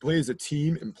a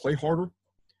team and play harder,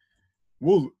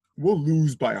 we'll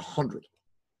lose by 100.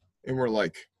 And we're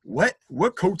like, what?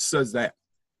 What coach says that?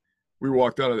 We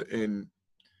walked out of it, and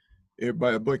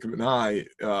by a blink of an eye,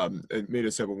 it made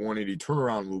us have a 180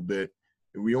 turnaround a little bit.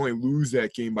 And we only lose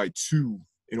that game by 2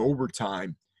 in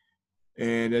overtime.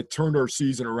 And it turned our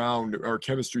season around. Our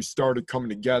chemistry started coming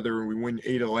together, and we win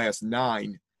 8 of the last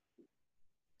 9.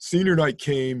 Senior night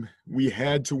came. We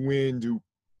had to win to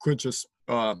clinch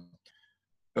a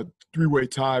 3-way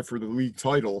tie for the league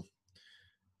title.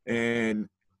 And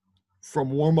from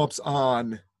warm-ups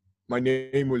on, my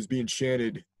name was being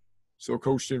chanted, so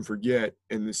coach didn't forget.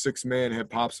 And the 6th man had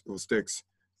popsicle sticks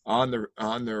on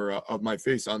their of my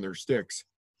face on their sticks.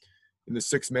 And the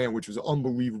 6th man, which was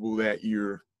unbelievable that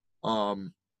year,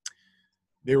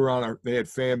 they had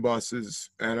fan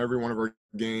buses at every one of our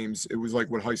games. It was like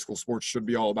what high school sports should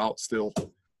be all about still.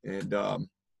 And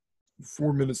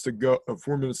 4 minutes to go,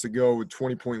 with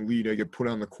 20-point lead, I get put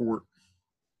on the court,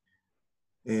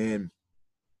 and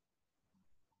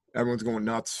everyone's going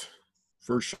nuts.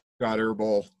 First shot air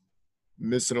ball,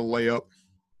 missing a layup,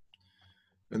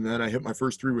 and then I hit my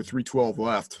first 3 with 3:12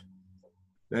 left.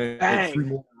 Then I hit 3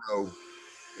 more in a row,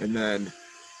 and then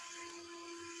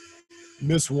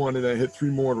missed 1, and then I hit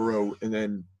 3 more in a row, and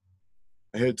then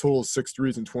I had a total of 6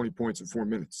 threes and 20 points in 4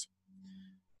 minutes.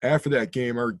 After that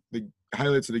game, the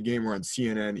highlights of the game were on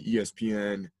CNN,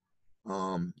 ESPN,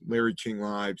 Larry King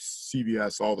Live,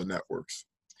 CBS, all the networks.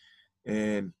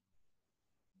 And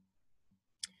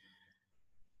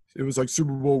it was like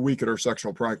Super Bowl week at our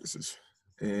sectional practices.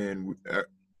 And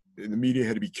the media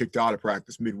had to be kicked out of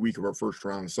practice midweek of our first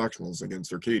round of sectionals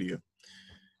against Arcadia.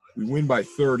 We win by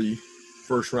 30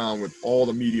 first round with all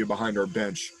the media behind our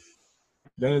bench.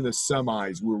 Then in the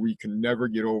semis, where we can never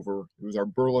get over, it was our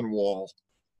Berlin Wall.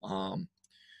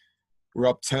 We're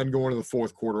up 10 going to the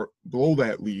fourth quarter, below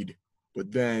that lead,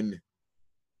 but then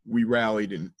we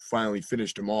rallied and finally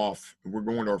finished them off. And we're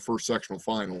going to our first sectional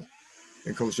final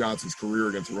in Coach Johnson's career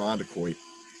against Irondequoit,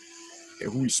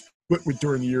 who we split with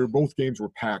during the year. Both games were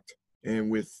packed.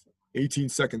 And with 18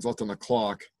 seconds left on the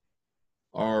clock,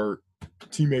 our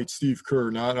teammate Steve Kerr,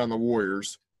 not on the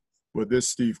Warriors, but this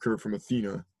Steve Kerr from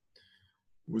Athena,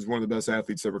 was one of the best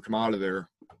athletes to ever come out of there,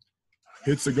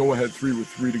 hits the go-ahead 3 with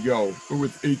 3 to go, or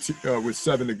with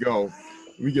 7 to go.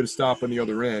 We get a stop on the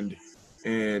other end,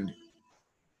 and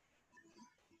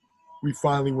we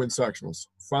finally win sectionals.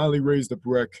 Finally raise the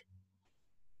brick.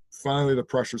 Finally, the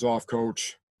pressure's off,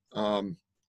 Coach.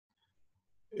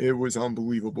 It was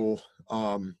unbelievable.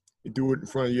 You do it in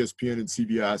front of ESPN and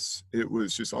CBS. It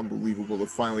was just unbelievable to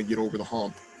finally get over the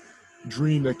hump.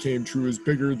 Dream that came true is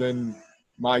bigger than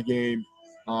my game,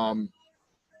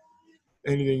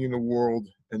 anything in the world.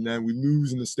 And then we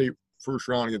lose in the state first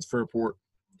round against Fairport.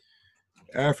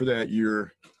 After that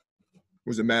year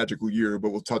was a magical year,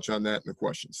 but we'll touch on that in the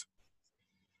questions.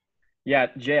 Yeah,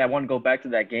 Jay, I want to go back to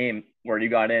that game where you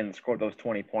got in and scored those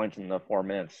 20 points in the 4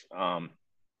 minutes.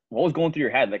 What was going through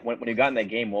your head? Like when you got in that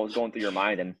game, what was going through your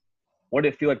mind? And what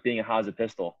did it feel like being a Haza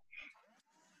Pistol?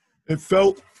 It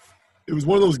was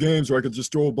one of those games where I could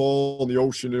just throw a ball in the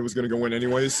ocean and it was going to go in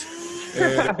anyways.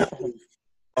 And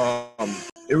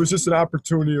it was just an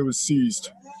opportunity that was seized.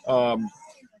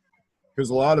 Because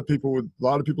a lot of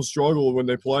people struggle when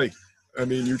they play. I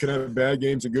mean, you can have bad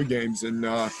games and good games, and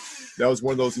that was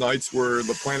one of those nights where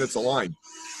the planets align.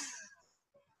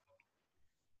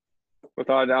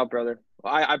 Without a doubt, brother.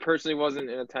 I personally wasn't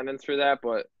in attendance for that,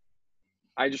 but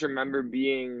I just remember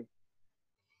being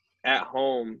at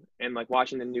home and like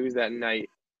watching the news that night,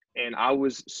 and I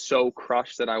was so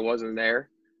crushed that I wasn't there.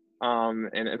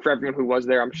 And for everyone who was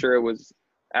there, I'm sure it was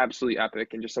absolutely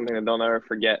epic and just something that they'll never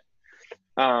forget.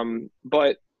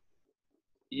 But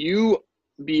you,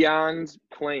 beyond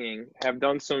playing, have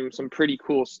done some pretty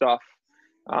cool stuff.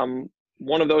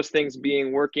 One of those things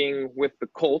being working with the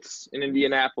Colts in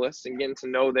Indianapolis and getting to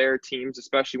know their teams,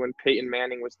 especially when Peyton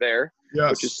Manning was there,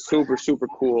 yes, which is super, super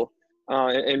cool.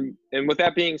 And with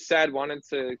that being said, wanted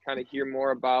to kind of hear more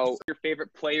about your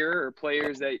favorite player or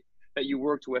players that you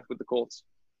worked with the Colts.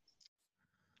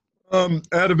 Adam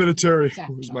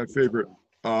Vinatieri was my favorite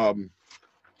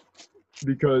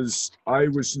because I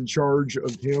was in charge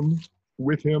of him,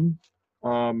 with him,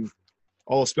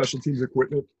 all special teams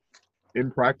equipment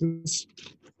in practice,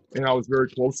 and I was very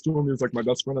close to him. He was like my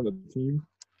best friend on the team.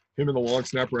 Him and the long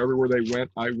snapper, everywhere they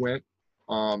went, I went.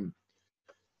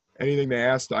 Anything they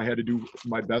asked, I had to do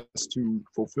my best to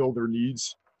fulfill their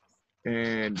needs.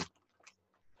 And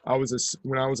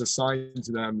when I was assigned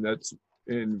to them,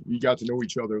 and we got to know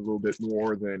each other a little bit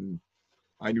more than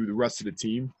I knew the rest of the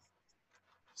team.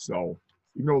 So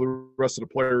even though the rest of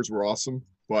the players were awesome,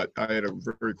 but I had a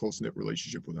very close-knit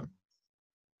relationship with them.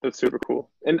 That's super cool.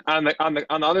 And on the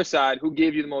other side, who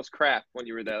gave you the most crap when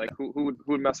you were there? Like who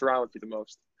would mess around with you the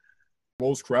most?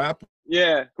 Most crap?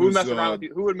 Yeah, who would mess around with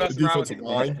you? Who would mess the around with defensive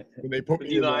you? line, when they put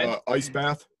me in the ice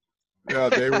bath, yeah,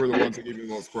 they were the ones that gave me the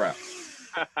most crap.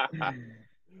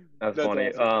 That's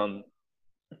funny. Awesome.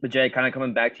 But Jay, kind of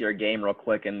coming back to your game real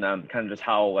quick, and kind of just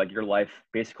how like your life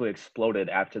basically exploded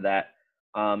after that.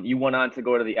 You went on to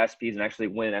go to the ESPYs and actually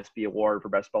win an ESPY award for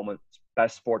best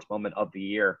sports moment of the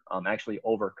year. Actually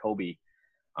over Kobe.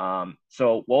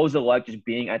 So what was it like just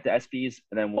being at the ESPYs,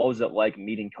 and then what was it like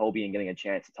meeting Kobe and getting a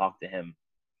chance to talk to him?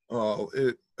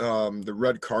 The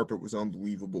red carpet was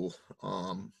unbelievable.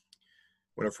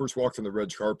 When I first walked on the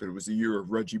red carpet, it was the year of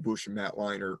Reggie Bush and Matt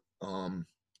Leinart.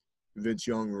 Vince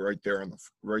Young right there on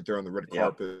the red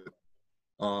carpet.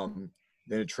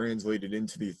 Then it translated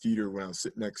into the theater when I was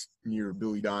sitting near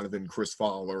Billy Donovan, Chris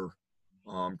Fowler.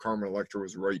 Carmen Electra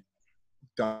was right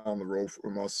down the road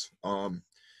from us. And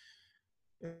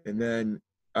then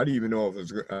I didn't even know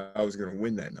if I was going to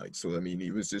win that night. So, I mean,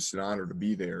 it was just an honor to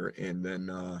be there. And then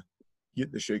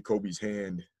getting to shake Kobe's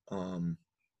hand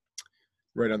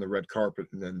right on the red carpet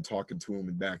and then talking to him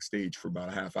in backstage for about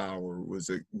a half hour was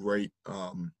a great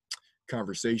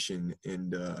conversation.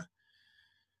 And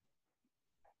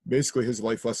basically his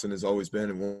life lesson has always been,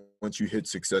 and once you hit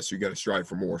success, you got to strive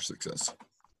for more success.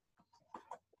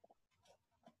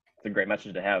 It's a great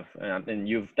message to have, and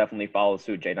you've definitely followed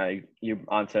suit, Jay. Now you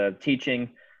onto teaching,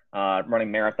 running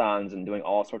marathons, and doing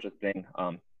all sorts of things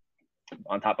on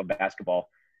top of basketball.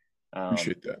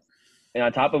 Appreciate that. And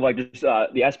on top of like just the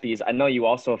ESPYs, I know you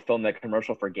also filmed that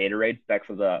commercial for Gatorade back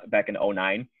in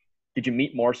 2009. Did you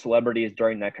meet more celebrities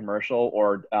during that commercial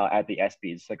or at the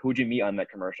ESPYs? Like, who'd you meet on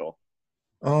that commercial?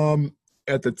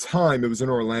 At the time, it was in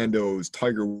Orlando. It was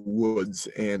Tiger Woods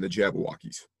and the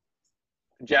Jabberwockies.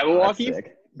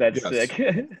 Jabberwockies? That's sick.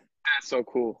 That's so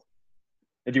cool.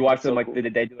 Did you watch them? Like,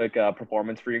 did they do like a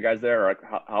performance for you guys there, or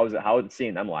how was it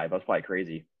seeing them live? That was probably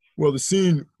crazy. Well, the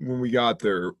scene when we got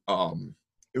there,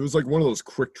 it was like one of those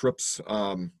quick trips.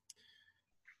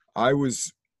 I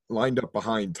was lined up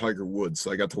behind Tiger Woods,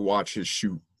 so I got to watch his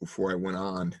shoot before I went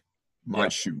on my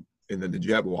shoot, and then the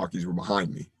Jabberwockies were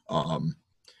behind me.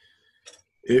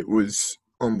 It was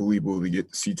unbelievable to get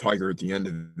to see Tiger at the end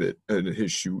of it, at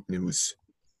his shoot, and it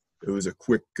was a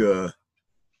quick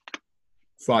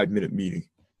 5-minute meeting.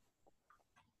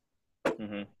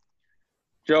 Mm-hmm.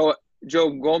 Joe,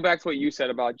 going back to what you said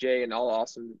about Jay and all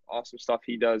awesome stuff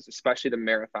he does, especially the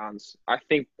marathons. I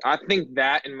think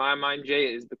that in my mind,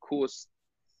 Jay, is the coolest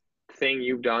thing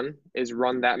you've done is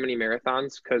run that many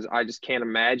marathons, because I just can't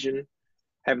imagine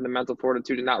having the mental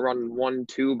fortitude to not run 1,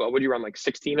 2, but would you run like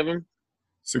 16 of them?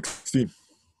 16.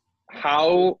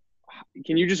 How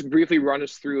can you just briefly run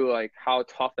us through like how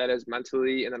tough that is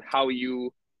mentally, and then how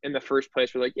you in the first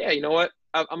place were like, yeah, you know what?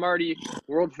 I'm already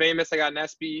world famous. I got an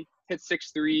ESPY, hit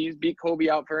 6 threes, beat Kobe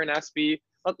out for an ESPY.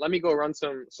 Let me go run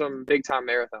some big time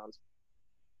marathons.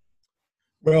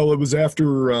 Well, it was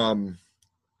after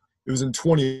it was in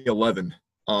 2011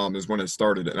 is when it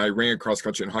started, and I ran cross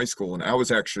country in high school, and I was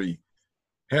actually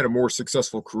had a more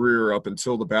successful career up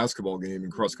until the basketball game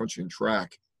in cross country and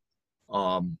track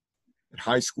in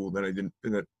high school than I did,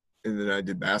 and then I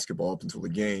did basketball up until the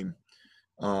game.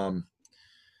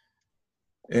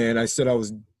 And I said I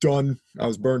was done. I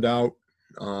was burned out.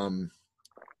 Then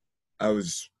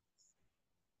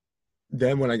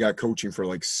when I got coaching for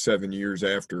like 4 years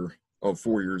after,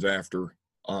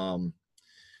 I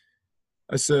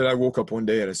said, I woke up one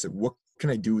day and I said, what can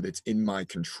I do that's in my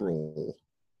control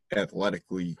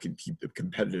athletically can keep the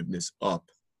competitiveness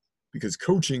up? Because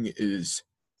coaching is,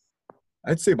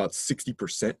 I'd say, about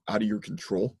 60% out of your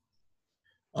control.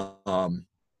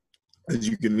 As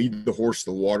you can lead the horse to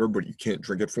the water, but you can't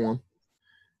drink it for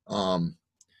him.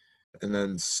 And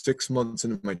then 6 months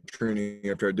into my training,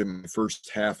 after I did my first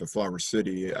half at Flower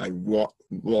City, I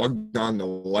logged on the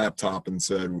laptop and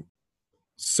said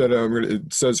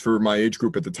it says for my age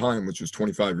group at the time, which was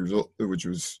 25 years old, which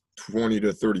was 20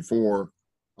 to 34,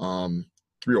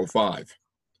 3:05,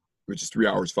 which is 3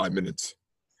 hours 5 minutes.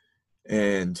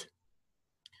 And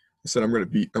I said I'm going to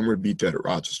beat that at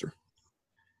Rochester,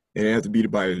 and I have to beat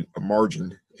it by a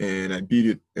margin. and I beat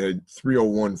it at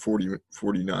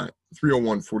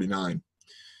 3:01:49.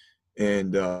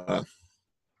 And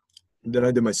then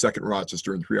I did my second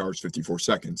Rochester in 3 hours 54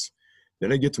 seconds.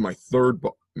 Then I get to my third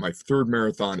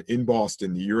marathon in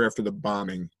Boston the year after the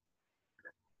bombing.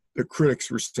 The critics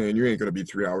were saying, "You ain't going to be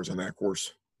 3 hours on that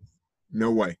course.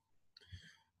 No way."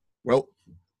 Well,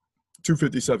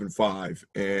 2:57.5,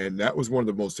 and that was one of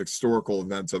the most historical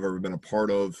events I've ever been a part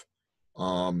of.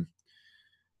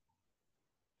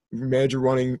 Imagine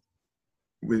running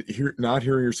with not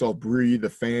hearing yourself breathe. The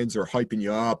fans are hyping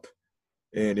you up,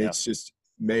 and it's just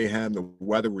mayhem. The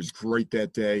weather was great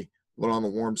that day, a little on the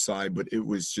warm side, but it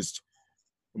was just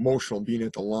emotional being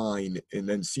at the line and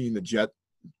then seeing the jet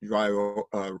ride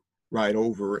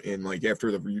over. And like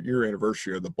after the year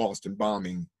anniversary of the Boston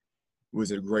bombing, it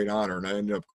was a great honor, and I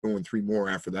ended up going 3 more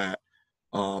after that.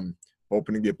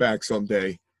 Hoping to get back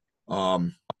someday.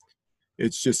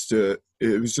 It's just it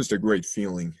was just a great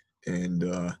feeling, and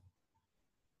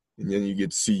then you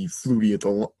get to see Flutie at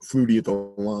the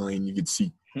line. You get to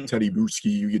see Teddy Bruschi.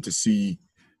 You get to see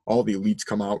all the elites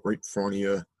come out right in front of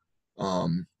you.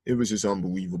 It was just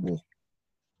unbelievable.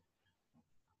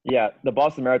 Yeah, the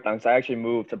Boston Marathon. So I actually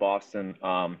moved to Boston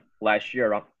last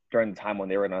year during the time when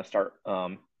they were going to start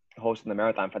hosting the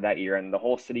marathon for that year, and the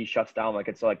whole city shuts down.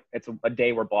 It's a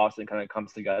day where Boston kind of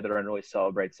comes together and really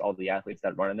celebrates all the athletes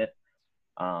that run in it.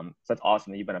 So that's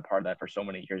awesome that you've been a part of that for so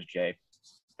many years, Jay.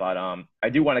 But I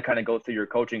do want to kind of go through your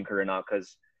coaching career now,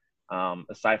 because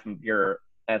aside from your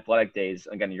athletic days,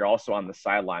 again, you're also on the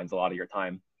sidelines a lot of your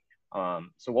time.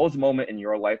 So what was the moment in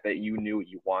your life that you knew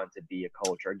you wanted to be a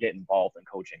coach or get involved in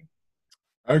coaching?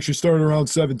 I actually started around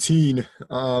 17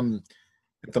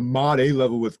 at the Mod A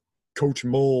level with Coach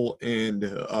Mole, and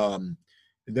then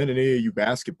in AAU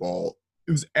basketball.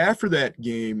 It was after that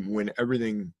game when I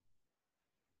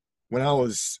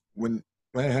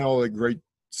had all the great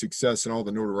success and all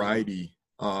the notoriety.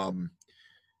 The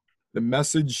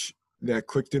message that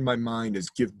clicked in my mind is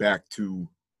give back to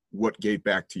what gave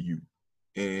back to you.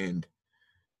 And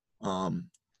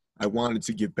I wanted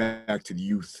to give back to the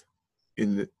youth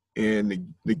in the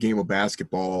game of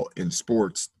basketball and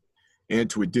sports, and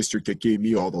to a district that gave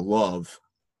me all the love.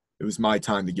 It was my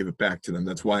time to give it back to them.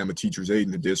 That's why I'm a teacher's aide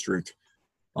in the district.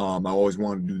 I always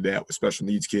wanted to do that with special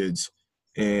needs kids,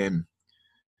 and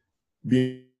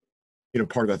being a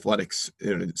part of athletics,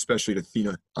 especially at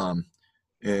Athena.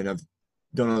 And I've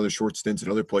done other short stints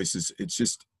in other places.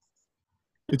 It's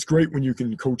great when you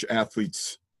can coach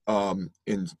athletes and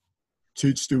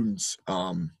teach students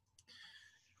to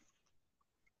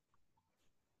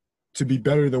be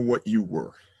better than what you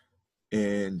were.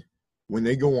 And when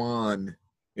they go on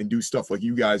and do stuff like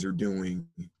you guys are doing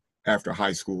after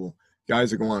high school,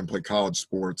 guys that go on and play college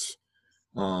sports,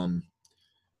 guys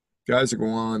that go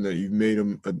on that you've made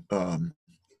them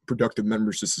productive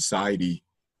members of society,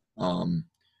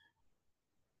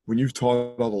 when you've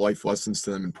taught all the life lessons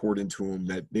to them and poured into them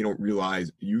that they don't realize,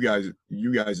 you guys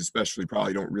especially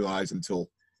probably don't realize until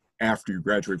after you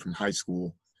graduate from high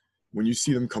school, when you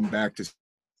see them come back to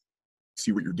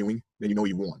see what you're doing, then you know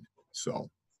you won. So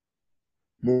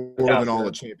more than all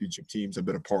the championship teams I've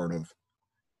been a part of.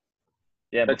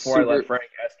 Yeah, before I let Frank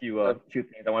ask you a few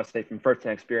things, I want to say from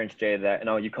first-hand experience, Jay, that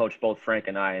you coached both Frank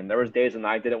and I, and there was days when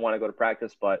I didn't want to go to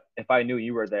practice, but if I knew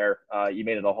you were there, you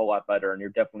made it a whole lot better, and you're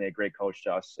definitely a great coach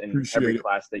to us in every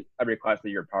class that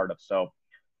you're part of. So,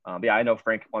 yeah, I know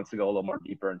Frank wants to go a little more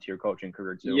deeper into your coaching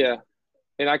career too. Yeah,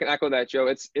 and I can echo that, Joe.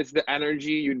 It's the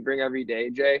energy you'd bring every day,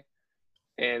 Jay,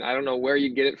 and I don't know where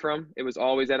you get it from. It was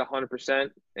always at 100%,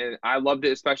 and I loved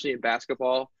it, especially in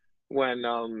basketball when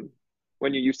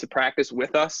you used to practice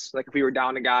with us. Like if we were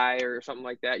down a guy or something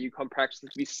like that, you come practice to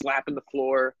be slapping the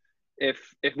floor. If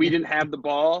we didn't have the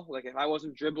ball, like if I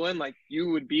wasn't dribbling, like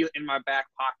you would be in my back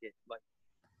pocket, like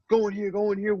going here,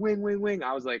 wing.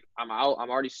 I was like, I'm out. I'm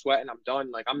already sweating. I'm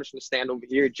done. Like I'm just gonna stand over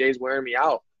here. Jay's wearing me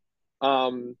out.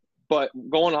 But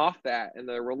going off that and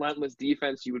the relentless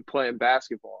defense you would play in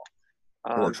basketball,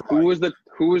 who was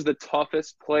the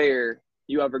toughest player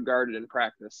you ever guarded in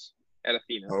practice at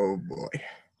Athena? Oh boy.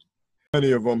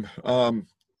 Many of them.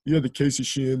 You had the Casey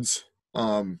Sheehan's,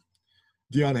 Deion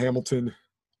Hamilton,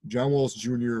 John Wallace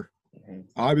Jr.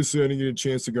 Obviously, I didn't get a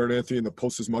chance to guard Anthony in the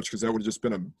post as much because that would have just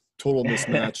been a total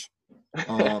mismatch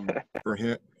for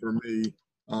me.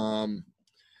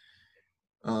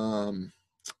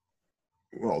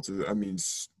 Well, I mean,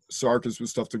 Sarkis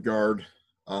was tough to guard.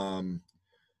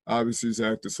 Obviously,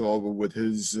 Zach DeSalva with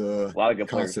his a lot of good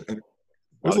players.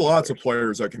 There's lots of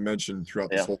players I can mention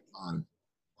throughout this whole time.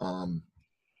 A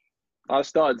lot of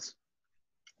studs.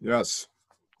 Yes.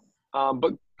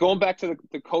 But going back to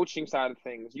the coaching side of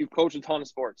things, you've coached a ton of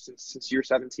sports since you're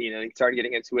 17 and you started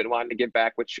getting into it and wanted to give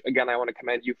back, which again, I want to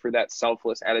commend you for that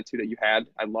selfless attitude that you had.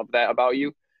 I love that about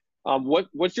you.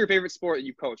 What's your favorite sport that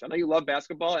you coach? I know you love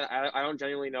basketball, and I don't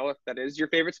genuinely know if that is your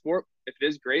favorite sport. If it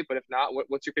is, great, but if not,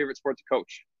 what's your favorite sport to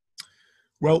coach?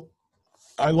 Well,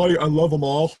 I love them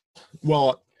all.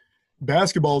 Well,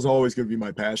 basketball is always going to be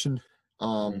my passion.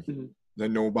 I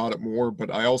know about it more,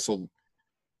 but I also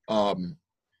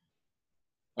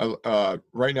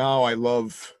right now I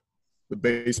love the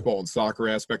baseball and soccer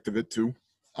aspect of it too.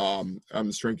 I'm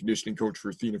the strength conditioning coach for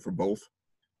Athena for both,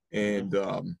 and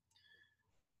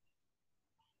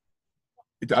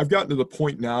I've gotten to the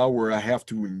point now where I have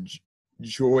to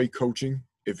enjoy coaching.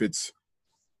 If it's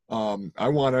I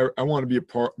want to be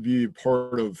a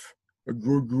part of a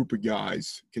good group of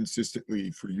guys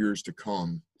consistently for years to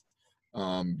come,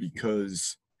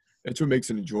 because that's what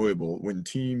makes it enjoyable. When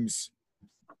teams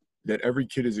that every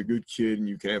kid is a good kid and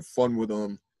you can have fun with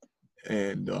them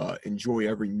and enjoy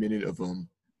every minute of them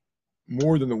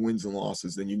more than the wins and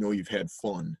losses, then you know you've had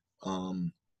fun.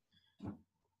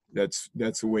 That's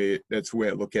the way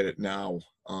I look at it now.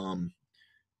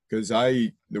 Because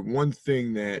the one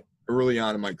thing that early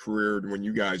on in my career, when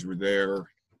you guys were there,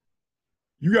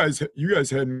 you guys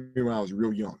had me when I was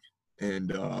real young,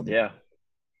 and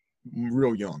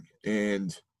real young,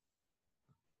 and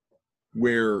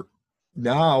where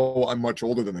now I'm much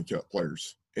older than the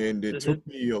players, and it took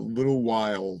me a little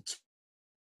while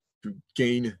to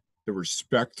gain the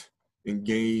respect and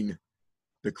gain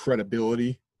the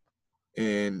credibility,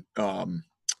 and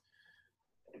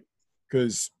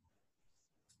because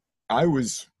I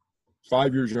was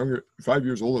 5 years older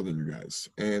than you guys,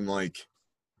 and like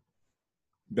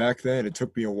back then it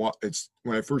took me a while.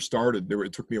 When I first started there,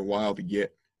 it took me a while to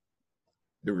get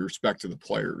the respect of the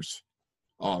players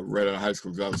right out of high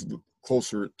school, because I was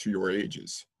closer to your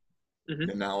ages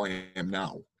than now I am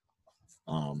now.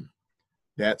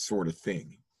 That sort of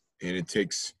thing. And it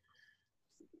takes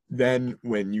then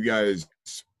when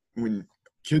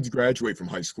kids graduate from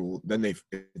high school, then it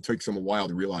takes them a while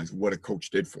to realize what a coach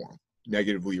did for them,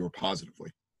 negatively or positively.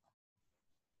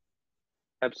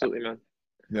 Absolutely, man.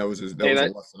 That was a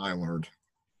lesson I learned.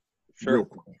 Sure. Real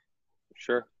quick.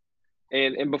 Sure.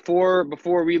 And before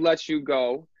we let you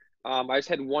go, I just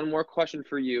had one more question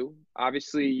for you.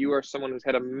 Obviously, you are someone who's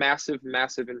had a massive,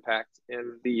 massive impact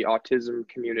in the autism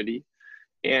community.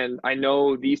 And I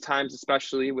know these times,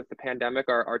 especially with the pandemic,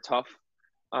 are tough.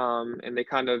 And they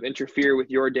kind of interfere with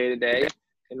your day-to-day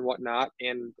and whatnot.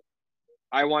 And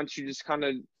I want you to just kind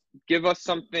of give us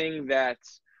something that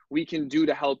we can do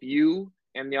to help you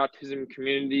and the autism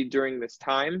community during this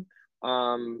time,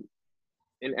 in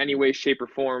any way, shape, or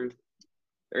form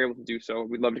they're able to do so.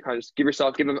 We'd love to kind of just give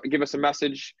us a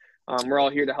message. We're all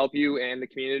here to help you and the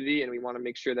community, and we want to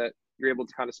make sure that you're able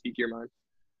to kind of speak your mind.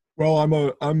 Well, I'm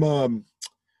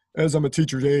a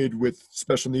teacher's aide with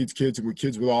special needs kids and with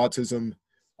kids with autism.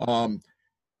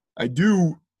 I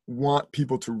do want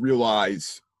people to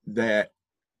realize that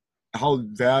how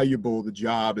valuable the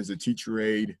job as a teacher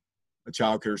aide, a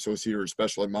child care associate, or a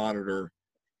special ed monitor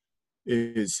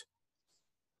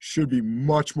should be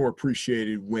much more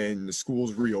appreciated when the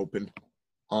schools reopen,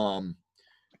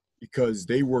 because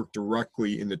they work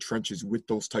directly in the trenches with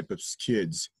those type of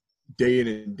kids day in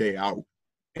and day out.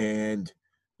 And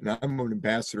I'm an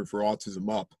ambassador for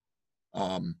Autism Up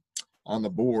on the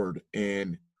board,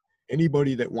 and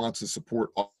anybody that wants to support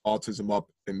Autism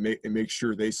Up and make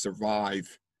sure they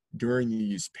survive during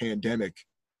these pandemic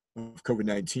of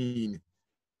COVID-19,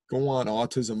 go on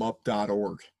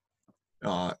autismup.org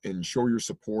and show your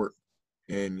support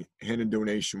and hand a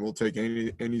donation. We'll take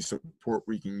any support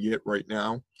we can get right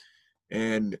now.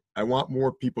 And I want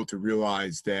more people to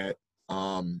realize that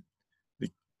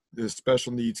the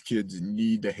special needs kids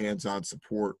need the hands-on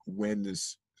support when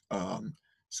this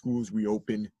schools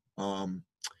reopen.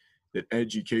 That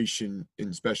education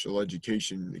in special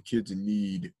education, the kids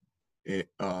need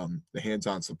the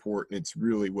hands-on support, and it's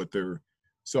really what they're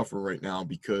suffering right now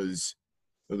because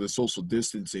of the social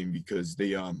distancing. Because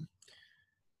they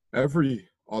every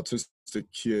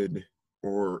autistic kid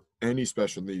or any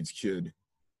special needs kid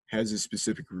has a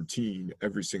specific routine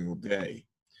every single day.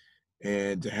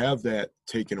 And to have that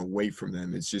taken away from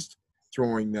them, it's just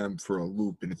throwing them for a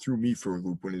loop. And it threw me for a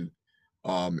loop when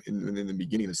in the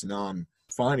beginning of this. Now I'm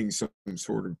finding some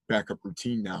sort of backup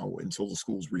routine now until the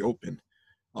schools reopen,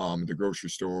 the grocery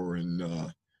store, and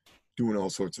doing all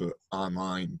sorts of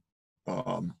online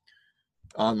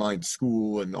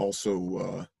school, and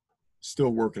also still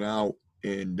working out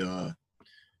and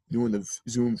doing the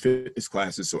Zoom fitness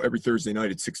classes. So every Thursday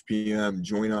night at 6 p.m.,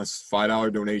 join us,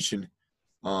 $5 donation.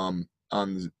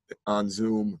 on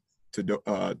Zoom to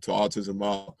Autism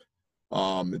Up.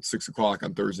 It's 6 o'clock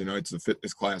on Thursday nights. It's a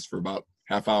fitness class for about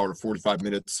half hour to 45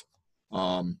 minutes.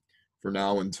 For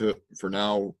now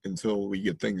until we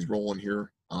get things rolling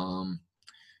here, and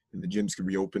the gyms can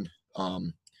be open.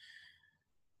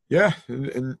 Yeah,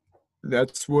 and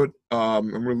that's what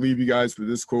I'm going to leave you guys with.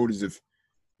 This quote is,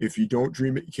 if you don't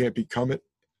dream it, you can't become it.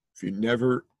 If you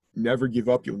never give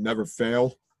up, you'll never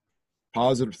fail.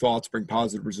 Positive thoughts bring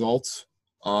positive results.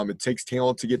 It takes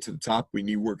talent to get to the top. We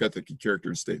need work ethic and character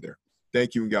to stay there.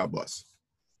 Thank you, and God bless.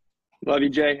 Love you,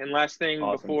 Jay. And last thing,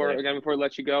 Awesome, before Jay. I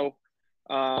let you go,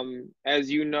 as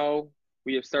you know,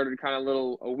 we have started kind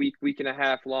of a week and a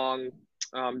half long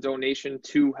donation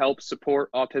to help support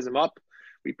Autism Up.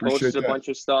 We posted a bunch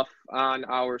of stuff on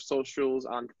our socials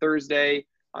on Thursday,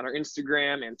 on our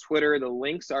Instagram and Twitter. The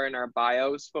links are in our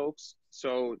bios, folks.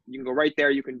 So you can go right there.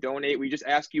 You can donate. We just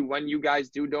ask you, when you guys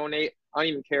do donate, I don't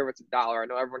even care if it's $1. I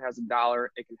know everyone has $1.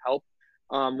 It can help.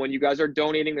 When you guys are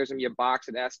donating, there's going to be a box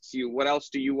that asks you, what else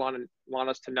do you want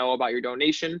us to know about your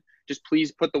donation? Just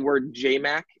please put the word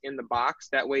JMAC in the box.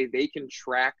 That way they can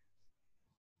track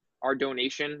our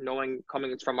donation, knowing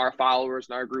coming from our followers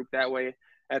and our group. That way,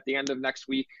 at the end of next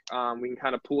week, we can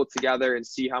kind of pull it together and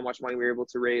see how much money we're able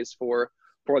to raise for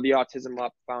the Autism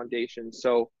Up Foundation.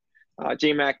 So,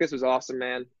 JMac, this was awesome,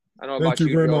 man. I don't know about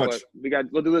you, bro, but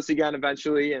we'll do this again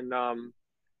eventually. And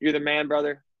you're the man,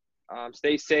 brother.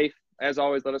 Stay safe. As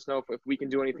always, let us know if we can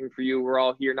do anything for you. We're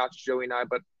all here, not just Joey and I,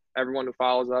 but everyone who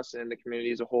follows us and the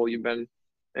community as a whole. You've been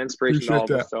an inspiration to all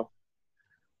of us. So, all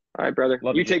right, brother.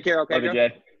 You take care, okay, Love you,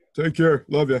 Jay. Take care.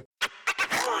 Love you.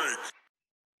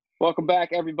 Welcome back,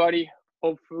 everybody.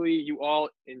 Hopefully you all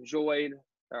enjoyed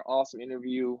our awesome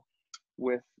interview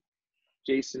with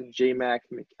Jason JMac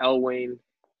McElwain,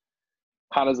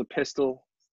 hot as a pistol,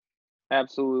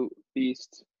 absolute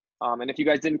beast. And if you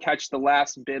guys didn't catch the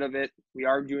last bit of it, we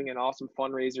are doing an awesome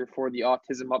fundraiser for the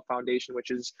Autism Up Foundation,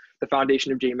 which is the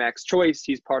foundation of JMac's choice.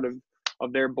 He's part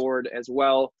of their board as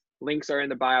well. Links are in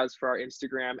the bios for our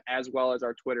Instagram as well as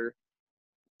our Twitter.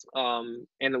 And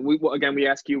we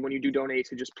ask you, when you do donate,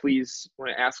 to just please,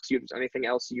 when it asks you if there's anything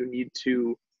else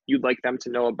you'd like them to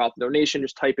know about the donation,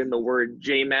 just type in the word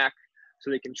JMac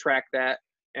so they can track that.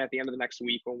 And at the end of the next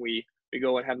week, when we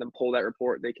go and have them pull that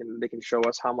report, they can show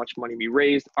us how much money we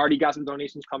raised. Already got some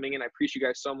donations coming in. I appreciate you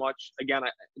guys so much. Again,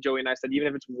 Joey and I said, even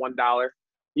if it's $1,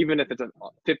 even if it's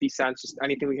 50 cents, just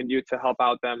anything we can do to help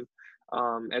out them.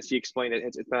 As he explained it,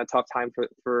 it's been a tough time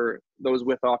for those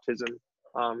with autism.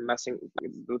 Messing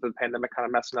with the pandemic, kind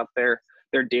of messing up their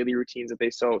daily routines that they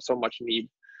so much need.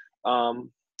 All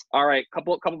right,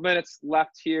 couple minutes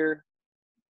left here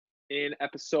in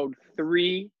episode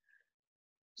 3.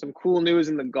 Some cool news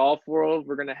in the golf world.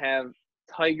 We're gonna have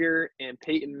Tiger and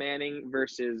Peyton Manning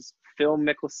versus Phil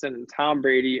Mickelson and Tom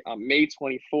Brady on May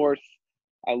 24th.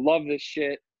 I love this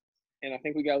shit, and I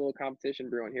think we got a little competition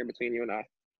brewing here between you and I.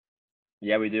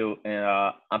 Yeah, we do. And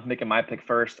I'm making my pick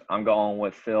first. I'm going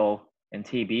with Phil and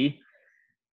TB.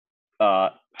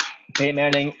 Peyton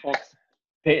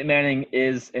Manning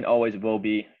is and always will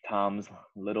be Tom's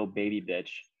little baby bitch.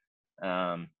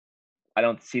 I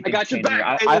don't see things changing.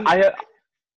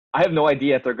 I have no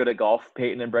idea if they're good at golf,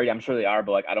 Peyton and Brady. I'm sure they are,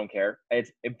 but I don't care.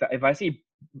 If I see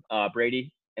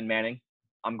Brady and Manning,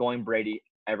 I'm going Brady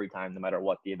every time, no matter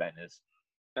what the event is.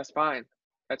 That's fine.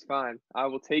 I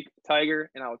will take Tiger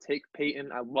and I will take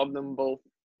Peyton. I love them both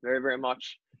very, very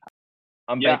much.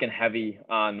 I'm banking heavy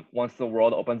on, once the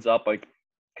world opens up, like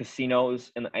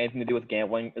casinos and anything to do with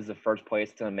gambling is the first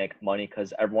place to make money,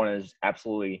 because everyone is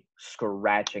absolutely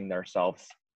scratching themselves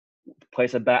to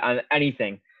place a bet on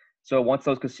anything. So once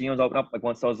those casinos open up, like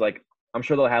once those, like, I'm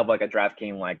sure they'll have like a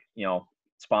DraftKings, like,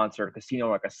 sponsored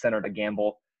casino, like a center to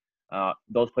gamble.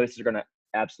 Those places are going to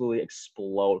absolutely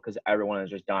explode because everyone is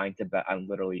just dying to bet on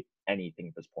literally anything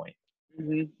at this point.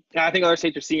 Mm-hmm. Yeah, I think other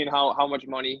states are seeing how much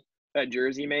money that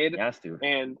Jersey made. Yes, dude.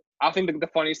 And I think the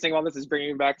funniest thing about this is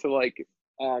bringing me back to like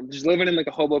just living in like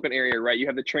a Hoboken area, right? You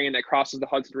have the train that crosses the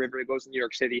Hudson River and goes to New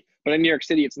York City, but in New York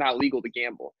City, it's not legal to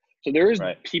gamble. So there's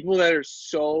people that are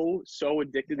so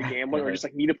addicted to gambling or just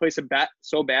like need to place a bet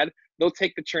so bad, they'll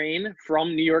take the train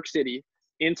from New York City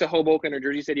into Hoboken or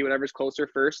Jersey City, whatever's closer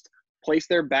first, place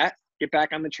their bet, get back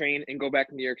on the train, and go back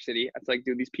to New York City. It's like,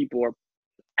 dude, these people are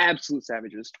absolute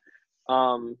savages.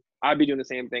 I'd be doing the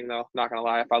same thing though, not gonna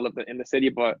lie, if I lived in the city,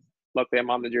 but luckily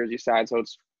I'm on the Jersey side, so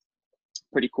it's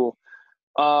pretty cool.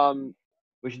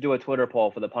 We should do a Twitter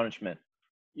poll for the punishment.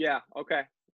 Yeah, okay.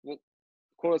 Well,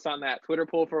 quote us on that. Twitter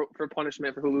poll for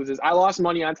punishment for who loses. I lost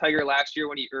money on Tiger last year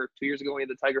or 2 years ago when he had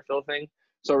the Tiger Phil thing.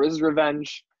 So this is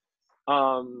revenge.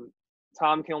 Tom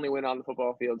can only win on the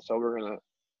football field, so we're gonna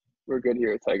We're good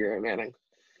here at Tiger and Manning.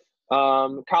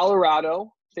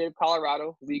 Colorado, state of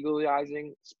Colorado,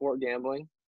 legalizing sport gambling.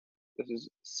 This is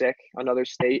sick. Another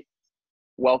state.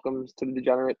 Welcome to the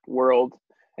degenerate world.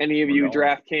 Any of you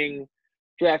DraftKings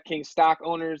stock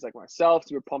owners like myself,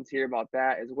 so we're pumped to hear about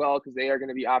that as well, because they are going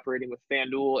to be operating with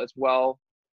FanDuel as well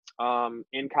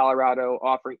in Colorado,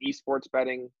 offering esports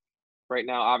betting right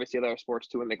now. Obviously, other sports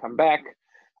too when they come back.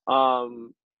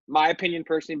 My opinion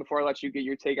personally, before I let you get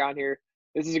your take on here,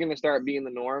 this is going to start being the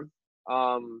norm.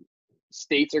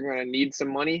 States are going to need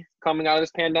some money coming out of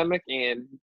this pandemic, and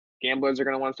gamblers are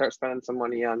going to want to start spending some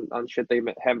money on shit they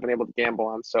haven't been able to gamble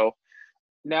on. So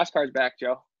NASCAR's back,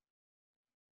 Joe.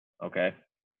 Okay.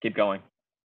 Keep going.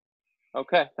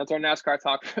 Okay. That's our NASCAR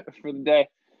talk for the day.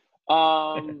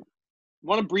 Want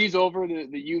to breeze over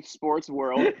the youth sports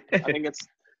world. I think it's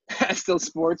still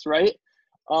sports, right?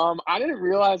 I didn't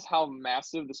realize how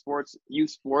massive the youth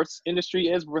sports industry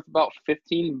is, worth about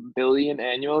 $15 billion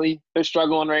annually. They're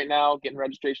struggling right now, getting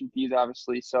registration fees,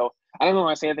 obviously. So I don't know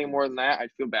if I say anything more than that.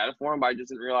 I'd feel bad for them, but I just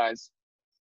didn't realize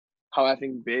how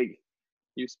effing big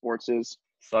youth sports is.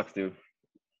 Sucks, dude.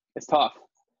 It's tough.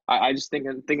 I just think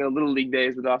of little league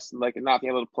days with us, like not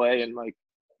being able to play, and like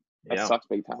that sucks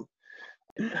big time.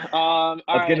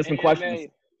 Let's get into some questions.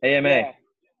 AMA. Yeah.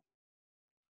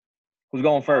 Who's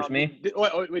going first? Me? Did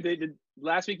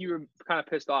last week you were kind of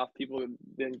pissed off people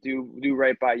didn't do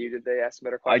right by you. Did they ask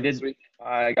better questions this week?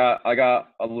 I got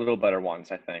a little better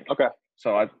ones, I think. Okay.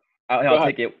 So I'll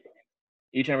take it.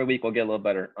 Each and every week we'll get a little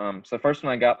better. So first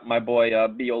one I got my boy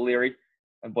B. O'Leary,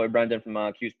 my boy Brendan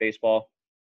from Q's Baseball.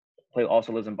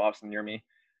 Also lives in Boston near me.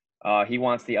 He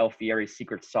wants the Alfieri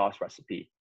secret sauce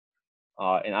recipe.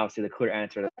 And obviously the clear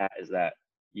answer to that is that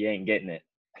you ain't getting it.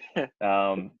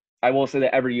 I will say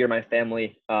that every year my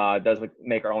family does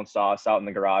make our own sauce out in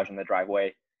the garage in the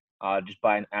driveway. Just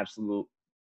buy an absolute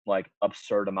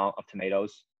absurd amount of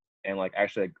tomatoes and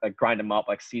actually grind them up,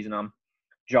 season them,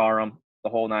 jar them, the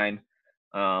whole nine.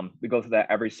 We go through that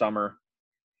every summer.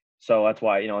 So that's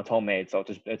why, it's homemade. So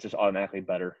it's just automatically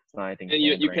better. It's not anything. And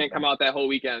you can't come out that whole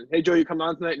weekend. Hey, Joe, you coming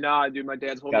on tonight? Nah, dude, my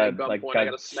dad's homemade gunpoint. I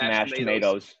got to smash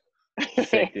tomatoes.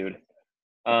 Sick, dude.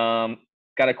 Got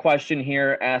a question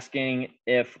here asking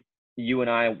if you and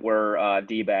I were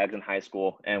D-bags in high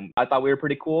school. And I thought we were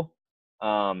pretty cool.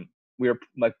 We were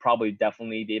probably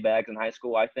definitely D-bags in high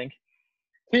school, I think.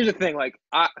 Here's the thing.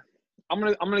 I'm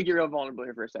gonna get real vulnerable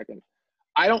here for a second.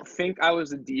 I don't think I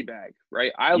was a D-bag,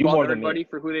 right? I love everybody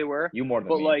for who they were. You more than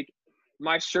me. But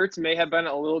my shirts may have been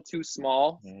a little too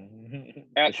small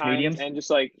at times, mediums? And just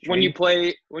when you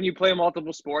play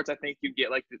multiple sports, I think you get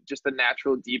just the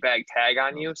natural D-bag tag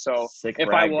on you. So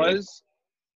I was,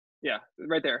 yeah,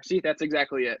 right there. See, that's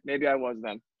exactly it. Maybe I was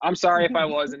then. I'm sorry if I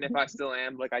was, and if I still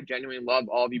am. I genuinely love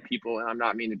all of you people, and I'm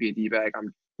not mean to be a D-bag.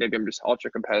 Maybe I'm just ultra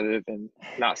competitive and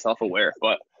not self-aware,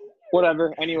 but.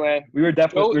 Whatever. Anyway, we were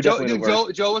definitely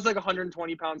Joe was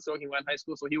 120 pounds soaking wet in high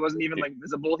school, so he wasn't even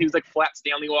visible. He was flat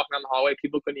Stanley walking down the hallway.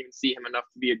 People couldn't even see him enough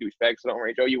to be a douchebag. So don't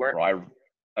worry, Joe, you weren't. Bro,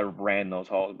 I ran those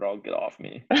halls, bro. Get off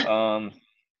me. All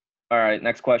right,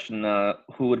 next question.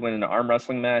 Who would win an arm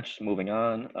wrestling match? Moving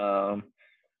on.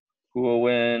 Who will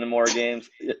win more games?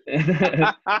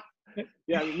 Yeah,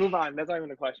 move on. That's not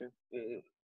even a question.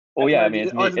 Oh yeah,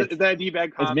 it's me. Is that a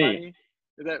D-bag comment?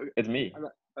 It's me. It's me.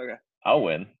 Okay. I'll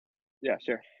win. Yeah,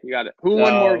 sure. You got it. Who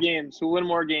win more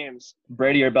games?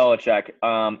 Brady or Belichick?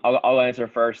 I'll answer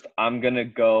first. I'm gonna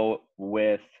go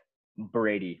with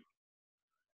Brady.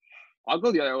 I'll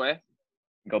go the other way.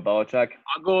 Go Belichick?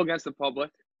 I'll go against the public.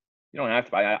 You don't have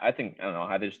to. I think I don't know.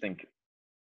 I just think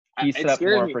he's set up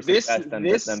more for success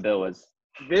than Bill is.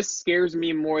 This scares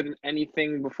me more than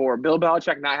anything before. Bill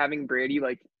Belichick not having Brady,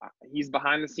 he's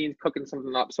behind the scenes cooking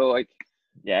something up. So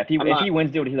yeah, if he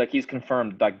wins, dude, he's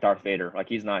confirmed Darth Vader.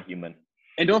 He's not human.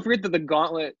 And don't forget that the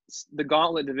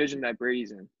gauntlet division that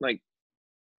Brady's in.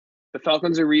 The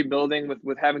Falcons are rebuilding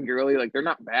with having Gurley. They're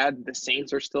not bad. The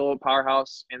Saints are still a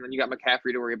powerhouse, and then you got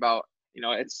McCaffrey to worry about.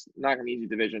 It's not gonna be an easy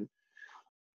division.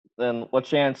 Then what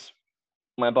chance,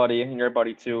 my buddy and your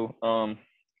buddy too?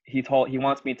 He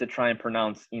wants me to try and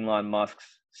pronounce Elon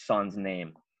Musk's son's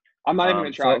name. I'm not even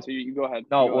gonna try. So you go ahead.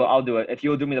 No, well, I'll do it. If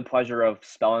you'll do me the pleasure of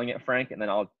spelling it, Frank, and then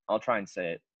I'll try and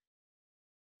say it.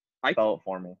 Spell it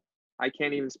for me. I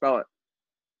can't even spell it.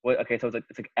 What? Okay, so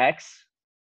it's X.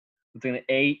 It's an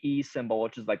AE symbol,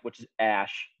 which is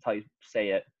ash. That's how you say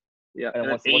it. Yeah, and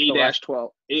what's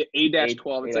A-12.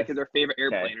 A-12. It's their favorite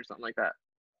airplane or something like that.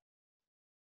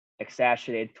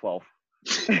 Exashidated 12.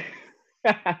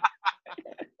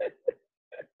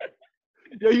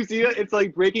 Yo, you see it? It's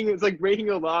like breaking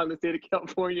a law in the state of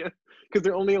California because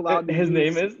they're only allowed to His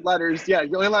use name is? letters. Yeah,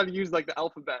 you're only allowed to use like the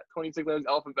alphabet, 26 letters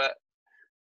alphabet.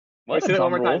 What Say a it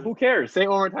one dumb more rule. time. Who cares? Say it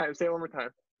one more time. Say it one more time.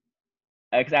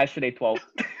 X actually 12.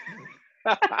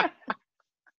 I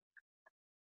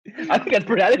think that's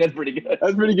pretty good.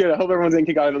 That's pretty good. I hope everyone's getting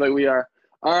kicked out of it like we are.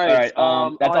 All right. All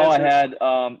right. That's all I answer.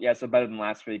 had. Yeah, so better than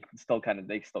last week. They still kind of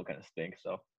stink.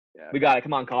 So Yeah. we got it.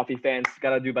 Come on, coffee fans.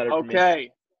 Got to do better. For me.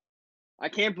 Okay. I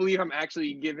can't believe I'm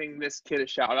actually giving this kid a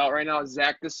shout out right now.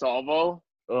 Zach DeSalvo.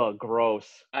 Oh, gross.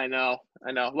 I know.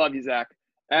 Love you, Zach.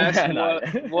 Ask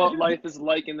what life is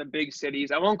like in the big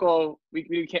cities. I won't go. We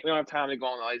don't have time to go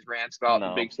on all these rants about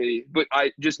the big city. But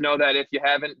I just know that if you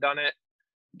haven't done it,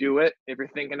 do it. If you're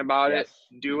thinking about it,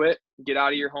 do it. Get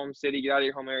out of your home city. Get out of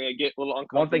your home area. Get a little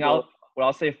uncomfortable. What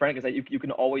I'll say, Frank, is that you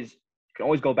can always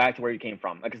go back to where you came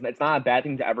from. Like it's not a bad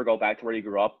thing to ever go back to where you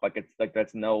grew up. Like it's like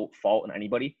that's no fault in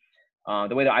anybody.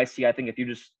 The way that I see, I think if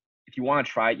you want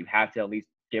to try it, you have to at least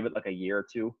give it like a year or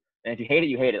two. And if you hate it,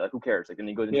 you hate it. Like who cares? Like then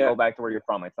you go back to where you're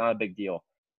from. It's not a big deal.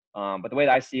 But the way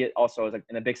that I see it also is like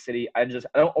in a big city, I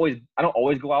don't always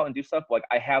go out and do stuff. Like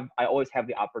I always have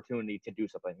the opportunity to do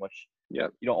something, which you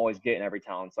don't always get in every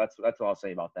town. So that's what I'll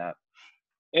say about that.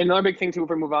 And another big thing too,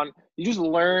 before we move on, you just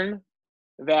learn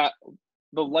that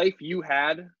the life you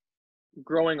had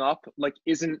growing up like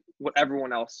isn't what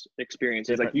everyone else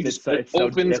experiences. Like you just it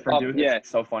opens up. Dude. Yeah, it's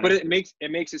so funny. But it makes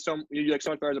it so you're like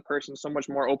so much better as a person, so much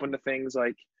more open to things.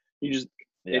 Like you just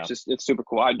it's super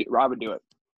cool. Rob would do it.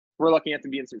 We're lucky enough to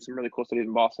be in some really cool cities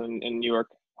in Boston, in New York,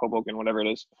 Hoboken, whatever it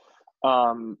is.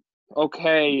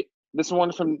 Okay, this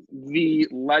one's from the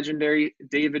legendary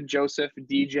David Joseph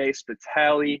DJ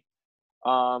Spitali.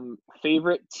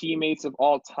 Favorite teammates of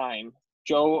all time.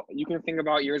 Joe, you can think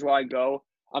about yours while I go.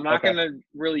 I'm not gonna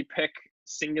really pick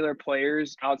singular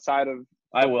players outside of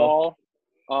football.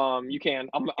 I will. You can.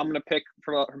 I'm gonna pick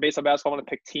for baseball, basketball. I'm gonna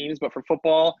pick teams, but for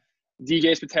football,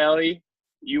 DJ Spitali,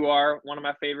 you are one of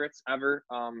my favorites ever.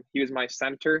 He was my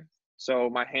center, so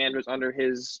my hand was under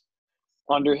his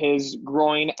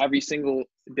groin every single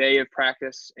day of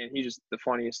practice, and he's just the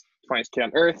funniest kid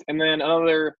on earth. And then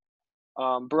another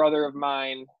brother of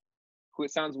mine, who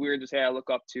it sounds weird to say I look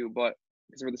up to, but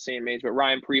because we're the same age, but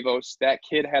Ryan Prevost, that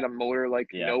kid had a motor like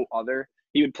no other.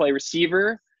 He would play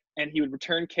receiver, and he would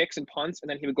return kicks and punts, and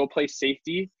then he would go play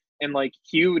safety. And like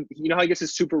he would, you know how he gets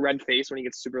his super red face when he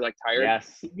gets super like tired?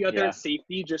 Yes. He'd be out there at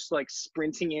safety, just like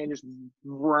sprinting in, just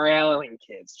rallying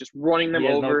kids, just running them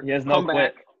over, come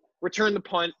back, return the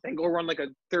punt, and go run like a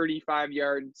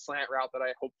 35-yard slant route that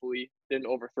I hopefully didn't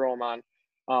overthrow him on.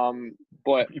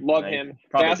 But love him.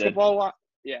 Basketball,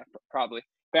 probably.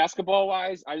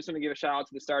 Basketball-wise, I just want to give a shout-out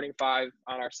to the starting five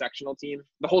on our sectional team.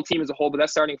 The whole team as a whole, but that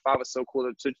starting five was so cool.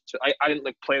 I didn't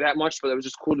like play that much, but it was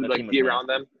just cool to like be around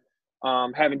them.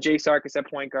 Having Jay Sarkis at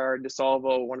point guard,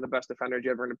 DeSalvo, one of the best defenders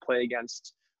you ever going to play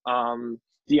against.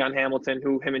 Deion Hamilton,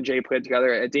 who him and Jay played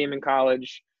together at Damon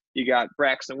College. You got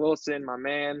Braxton Wilson, my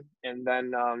man, and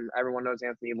then everyone knows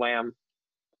Anthony Lamb.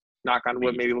 Knock on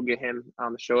wood, maybe we'll get him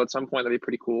on the show at some point. That'd be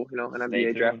pretty cool, an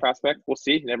NBA draft prospect. We'll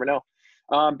see. You never know.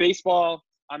 Baseball,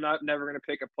 I'm never going to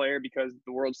pick a player because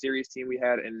the World Series team we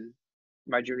had in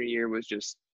my junior year was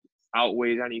just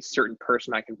outweighed any certain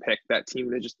person I can pick. That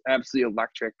team is just absolutely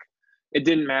electric. It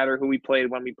didn't matter who we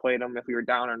played, when we played them, if we were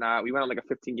down or not. We went on like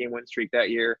a 15-game win streak that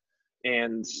year,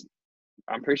 and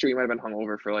I'm pretty sure we might have been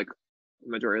hungover for like the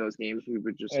majority of those games.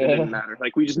 It didn't matter.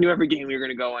 Like we just knew every game we were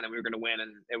going to go in and we were going to win,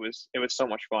 and it was so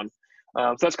much fun.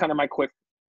 So that's kind of my quick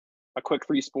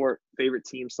free sport favorite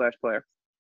team / player.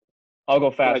 I'll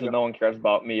go fast as no one cares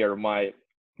about me or my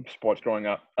sports growing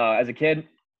up. As a kid,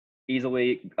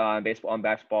 easily baseball and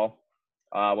basketball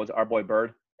was our boy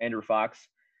Bird, Andrew Fox.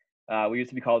 We used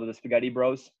to be called the Spaghetti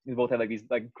Bros. We both had like these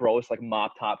like gross like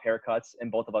mop top haircuts,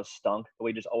 and both of us stunk. But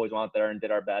we just always went out there and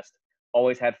did our best.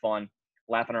 Always had fun,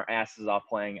 laughing our asses off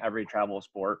playing every travel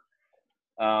sport.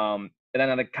 And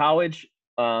then at college,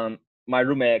 my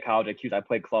roommate at college at Cuse, I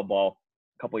played club ball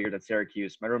a couple of years at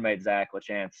Syracuse. My roommate Zach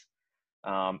LaChance.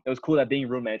 It was cool that being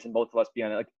roommates and both of us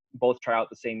being like both try out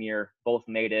the same year, both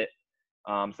made it.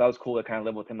 So that was cool to kind of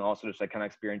live with him and also just like kind of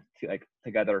experience like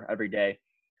together every day.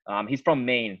 He's from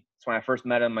Maine. So when I first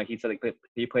met him, like he said like,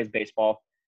 he plays baseball.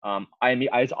 I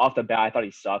was off the bat, I thought he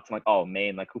sucked. I'm like, oh,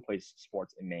 Maine, like who plays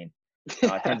sports in Maine?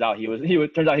 Turns out he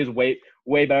was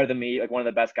way better than me. Like one of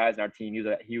the best guys in our team.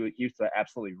 He used to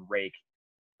absolutely rake.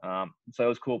 So it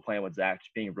was cool playing with Zach,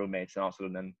 just being roommates and also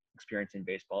then experiencing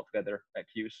baseball together at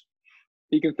Cuse.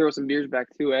 He can throw some beers back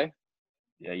too, eh?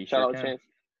 Yeah, you sure can.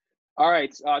 All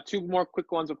right, two more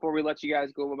quick ones before we let you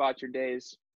guys go about your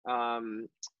days.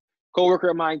 Coworker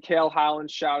of mine, Cale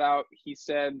Holland, shout out. He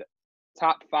said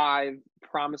top 5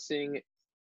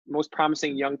 most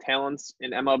promising young talents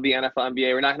in MLB, NFL,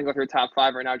 NBA. We're not going to go through top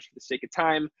 5 right now just for the sake of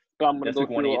time, but I'm going to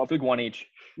go through one each.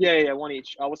 Yeah, one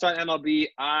each. We'll start MLB.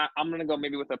 I'm going to go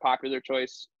maybe with a popular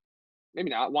choice. Maybe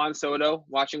not. Juan Soto,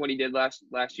 watching what he did last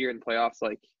year in the playoffs,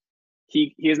 like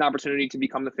he has an opportunity to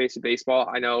become the face of baseball.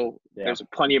 I know there's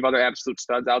plenty of other absolute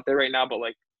studs out there right now, but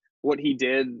like what he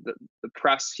did, the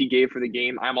press he gave for the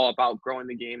game, I'm all about growing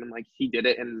the game, and like he did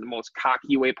it in the most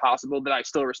cocky way possible that I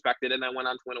still respected, and then went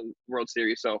on to win a World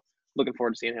Series. So looking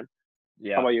forward to seeing him.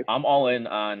 Yeah. How about you? I'm all in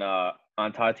on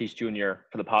Tatis Jr.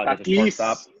 for the Padres as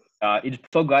shortstop. You're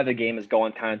so glad the game is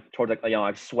going kind of towards like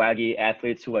swaggy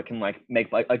athletes who can like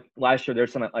make like last year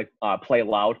there's some like play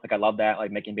loud. Like I love that,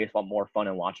 like making baseball more fun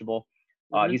and watchable.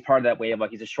 He's part of that wave.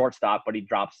 Like he's a shortstop, but he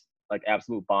drops like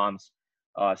absolute bombs.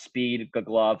 Speed, good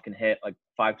glove, can hit, like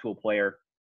 5-tool player.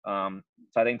 So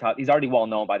I think he's already well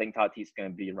known, but I think Tatis is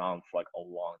going to be around for like a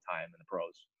long time in the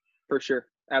pros. For sure,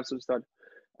 absolute stud.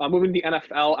 Moving to the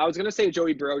NFL, I was going to say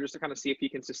Joey Burrow just to kind of see if he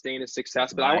can sustain his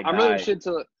success, but I'm really interested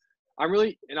to.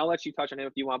 And I'll let you touch on him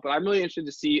if you want, but I'm really interested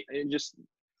to see just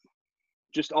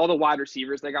all the wide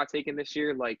receivers that got taken this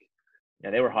year. Like, yeah,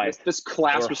 they were hyped. This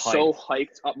class was so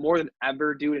hyped up more than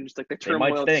ever, dude. And just like the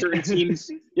turmoil, certain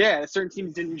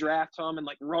teams didn't draft him, and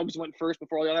like Ruggs went first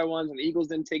before all the other ones, and the Eagles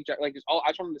didn't take like just all. I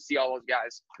just wanted to see all those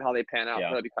guys and how they pan out. Yeah.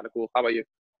 That'd be kind of cool. How about you?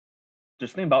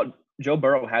 Just think about Joe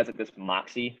Burrow has like this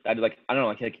moxie. I don't know,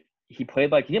 like he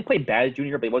played like he didn't play bad as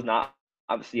junior, but he was not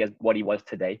obviously as what he was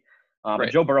today. Right.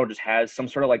 But Joe Burrow just has some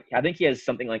sort of like, I think he has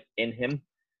something like in him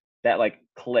that like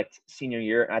clicked senior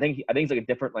year. And I think he's like a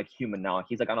different like human now. Like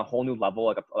he's like on a whole new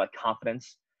level, like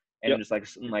confidence and just like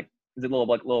is a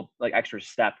little extra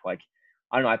step. Like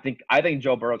I don't know. I think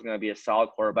Joe Burrow is going to be a solid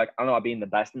quarterback. I don't know about being the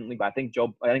best in the league, but I think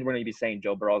we're going to be saying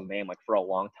Joe Burrow's name like for a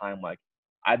long time. Like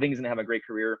I think he's going to have a great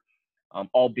career,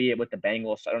 albeit with the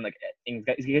Bengals. So I don't like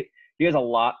he has a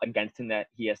lot against him that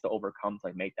he has to overcome to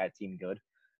like make that team good.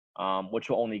 Which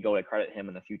will only go to credit him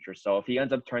in the future. So if he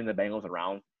ends up turning the Bengals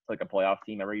around to like a playoff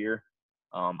team every year,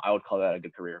 I would call that a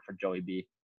good career for Joey B.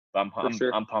 But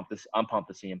I'm pumped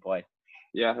to see him play.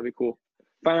 Yeah, that'd be cool.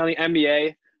 Finally,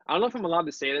 NBA. I don't know if I'm allowed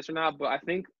to say this or not, but I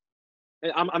think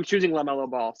I'm choosing LaMelo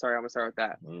Ball. Sorry, I'm gonna start with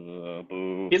that.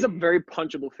 He has a very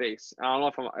punchable face. I don't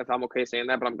know if I'm okay saying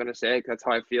that, but I'm gonna say it because that's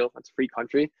how I feel. It's a free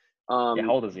country. How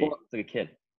old is he? He's like a kid.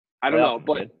 I don't know,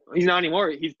 but he's not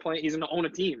anymore. He's playing. He's gonna own a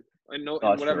team. And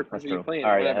whatever country you're playing.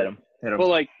 All right, hit him. But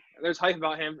like, there's hype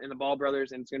about him and the Ball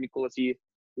brothers, and it's gonna be cool to see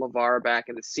LeVar back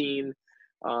in the scene.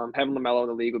 Having LaMelo in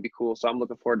the league would be cool, so I'm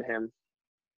looking forward to him.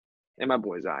 And my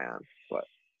boy Zion. But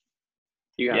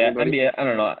NBA. I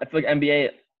don't know. I feel like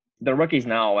NBA, the rookies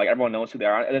now, like everyone knows who they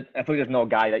are. I feel like there's no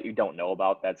guy that you don't know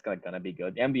about that's gonna be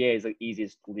good. The NBA is the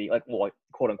easiest league, like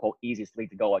quote unquote easiest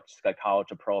league to go, like just like college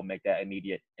to pro, and make that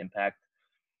immediate impact.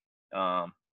 I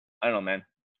don't know, man.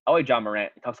 I like John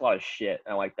Morant. He talks a lot of shit.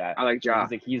 I like that. I like John.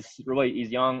 He's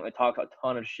young. They talk a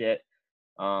ton of shit.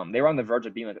 They were on the verge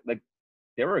of being like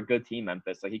they were a good team,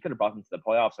 Memphis. Like he could have brought them to the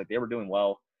playoffs. Like they were doing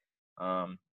well.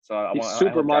 So he's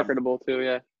super marketable too.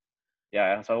 Yeah.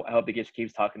 Yeah. So I hope he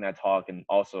keeps talking that talk, and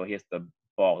also he has the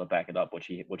ball to back it up, which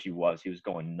he was. He was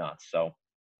going nuts. So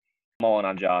I'm all in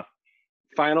on Ja.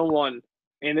 Final one,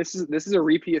 and this is a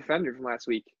repeat offender from last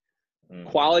week.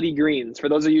 Quality Greens. For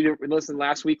those of you who listened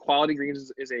last week, Quality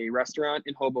Greens is a restaurant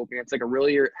in Hoboken. It's like a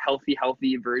really healthy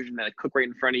version that cook right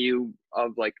in front of you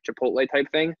of like Chipotle type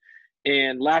thing.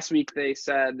 And last week they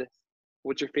said,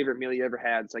 "What's your favorite meal you ever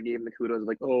had?" So I gave them the kudos,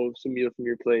 like, "Oh, some meal from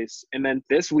your place." And then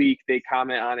this week they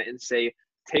comment on it and say,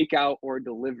 "Takeout or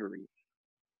delivery."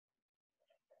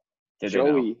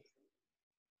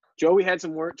 Joey had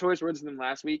some choice words in them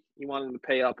last week. He wanted them to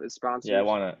pay up as sponsors. Yeah, I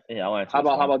want to. How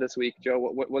about this week, Joe?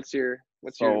 What's your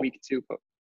week 2?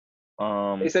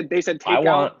 They said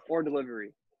takeout or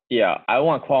delivery. Yeah, I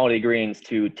want Quality Greens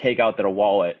to take out their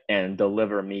wallet and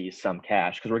deliver me some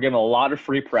cash because we're giving a lot of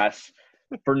free press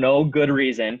for no good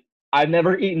reason. I've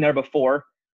never eaten there before.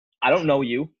 I don't know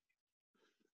you,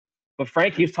 but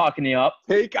Frank keeps talking me up.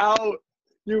 Take out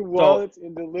your wallet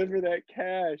and deliver that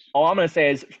cash. All I'm gonna say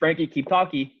is, Frankie, keep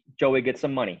talking. Joey gets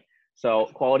some money. So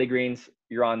Quality Greens,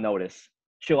 you're on notice.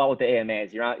 Chill out with the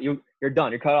AMAs. You're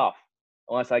done. You're cut off.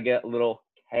 Unless I get a little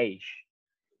cash.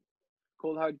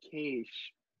 Cold hard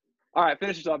cash. All right,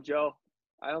 finish this up, Joe.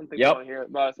 I don't think you want to hear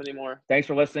about us anymore. Thanks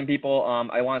for listening, people.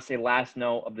 I want to say last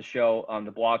note of the show,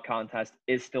 the blog contest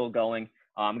is still going.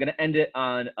 I'm going to end it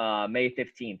on May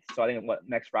 15th. So I think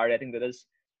next Friday, I think that is.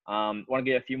 Want to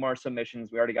get a few more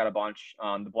submissions. We already got a bunch.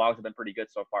 The blogs have been pretty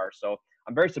good so far. So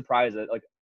I'm very surprised that like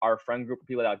our friend group of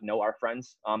people that know our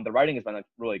friends, the writing has been like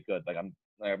really good. Like I'm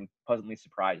pleasantly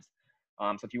surprised.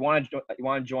 So if you want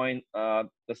to join the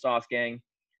Sauce Gang,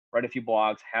 write a few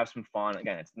blogs, have some fun.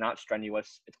 Again, it's not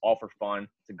strenuous. It's all for fun.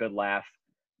 It's a good laugh.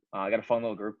 I got a fun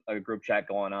little group chat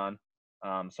going on.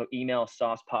 So email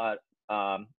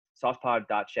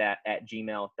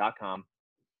saucepod.chat@gmail.com.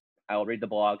 I will read the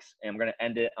blogs, and we're going to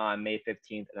end it on May 15th,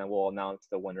 and then we'll announce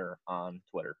the winner on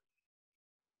Twitter.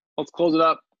 Let's close it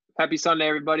up. Happy Sunday,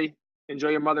 everybody. Enjoy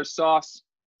your mother's sauce.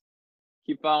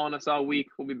 Keep following us all week.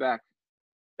 We'll be back.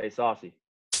 Stay saucy.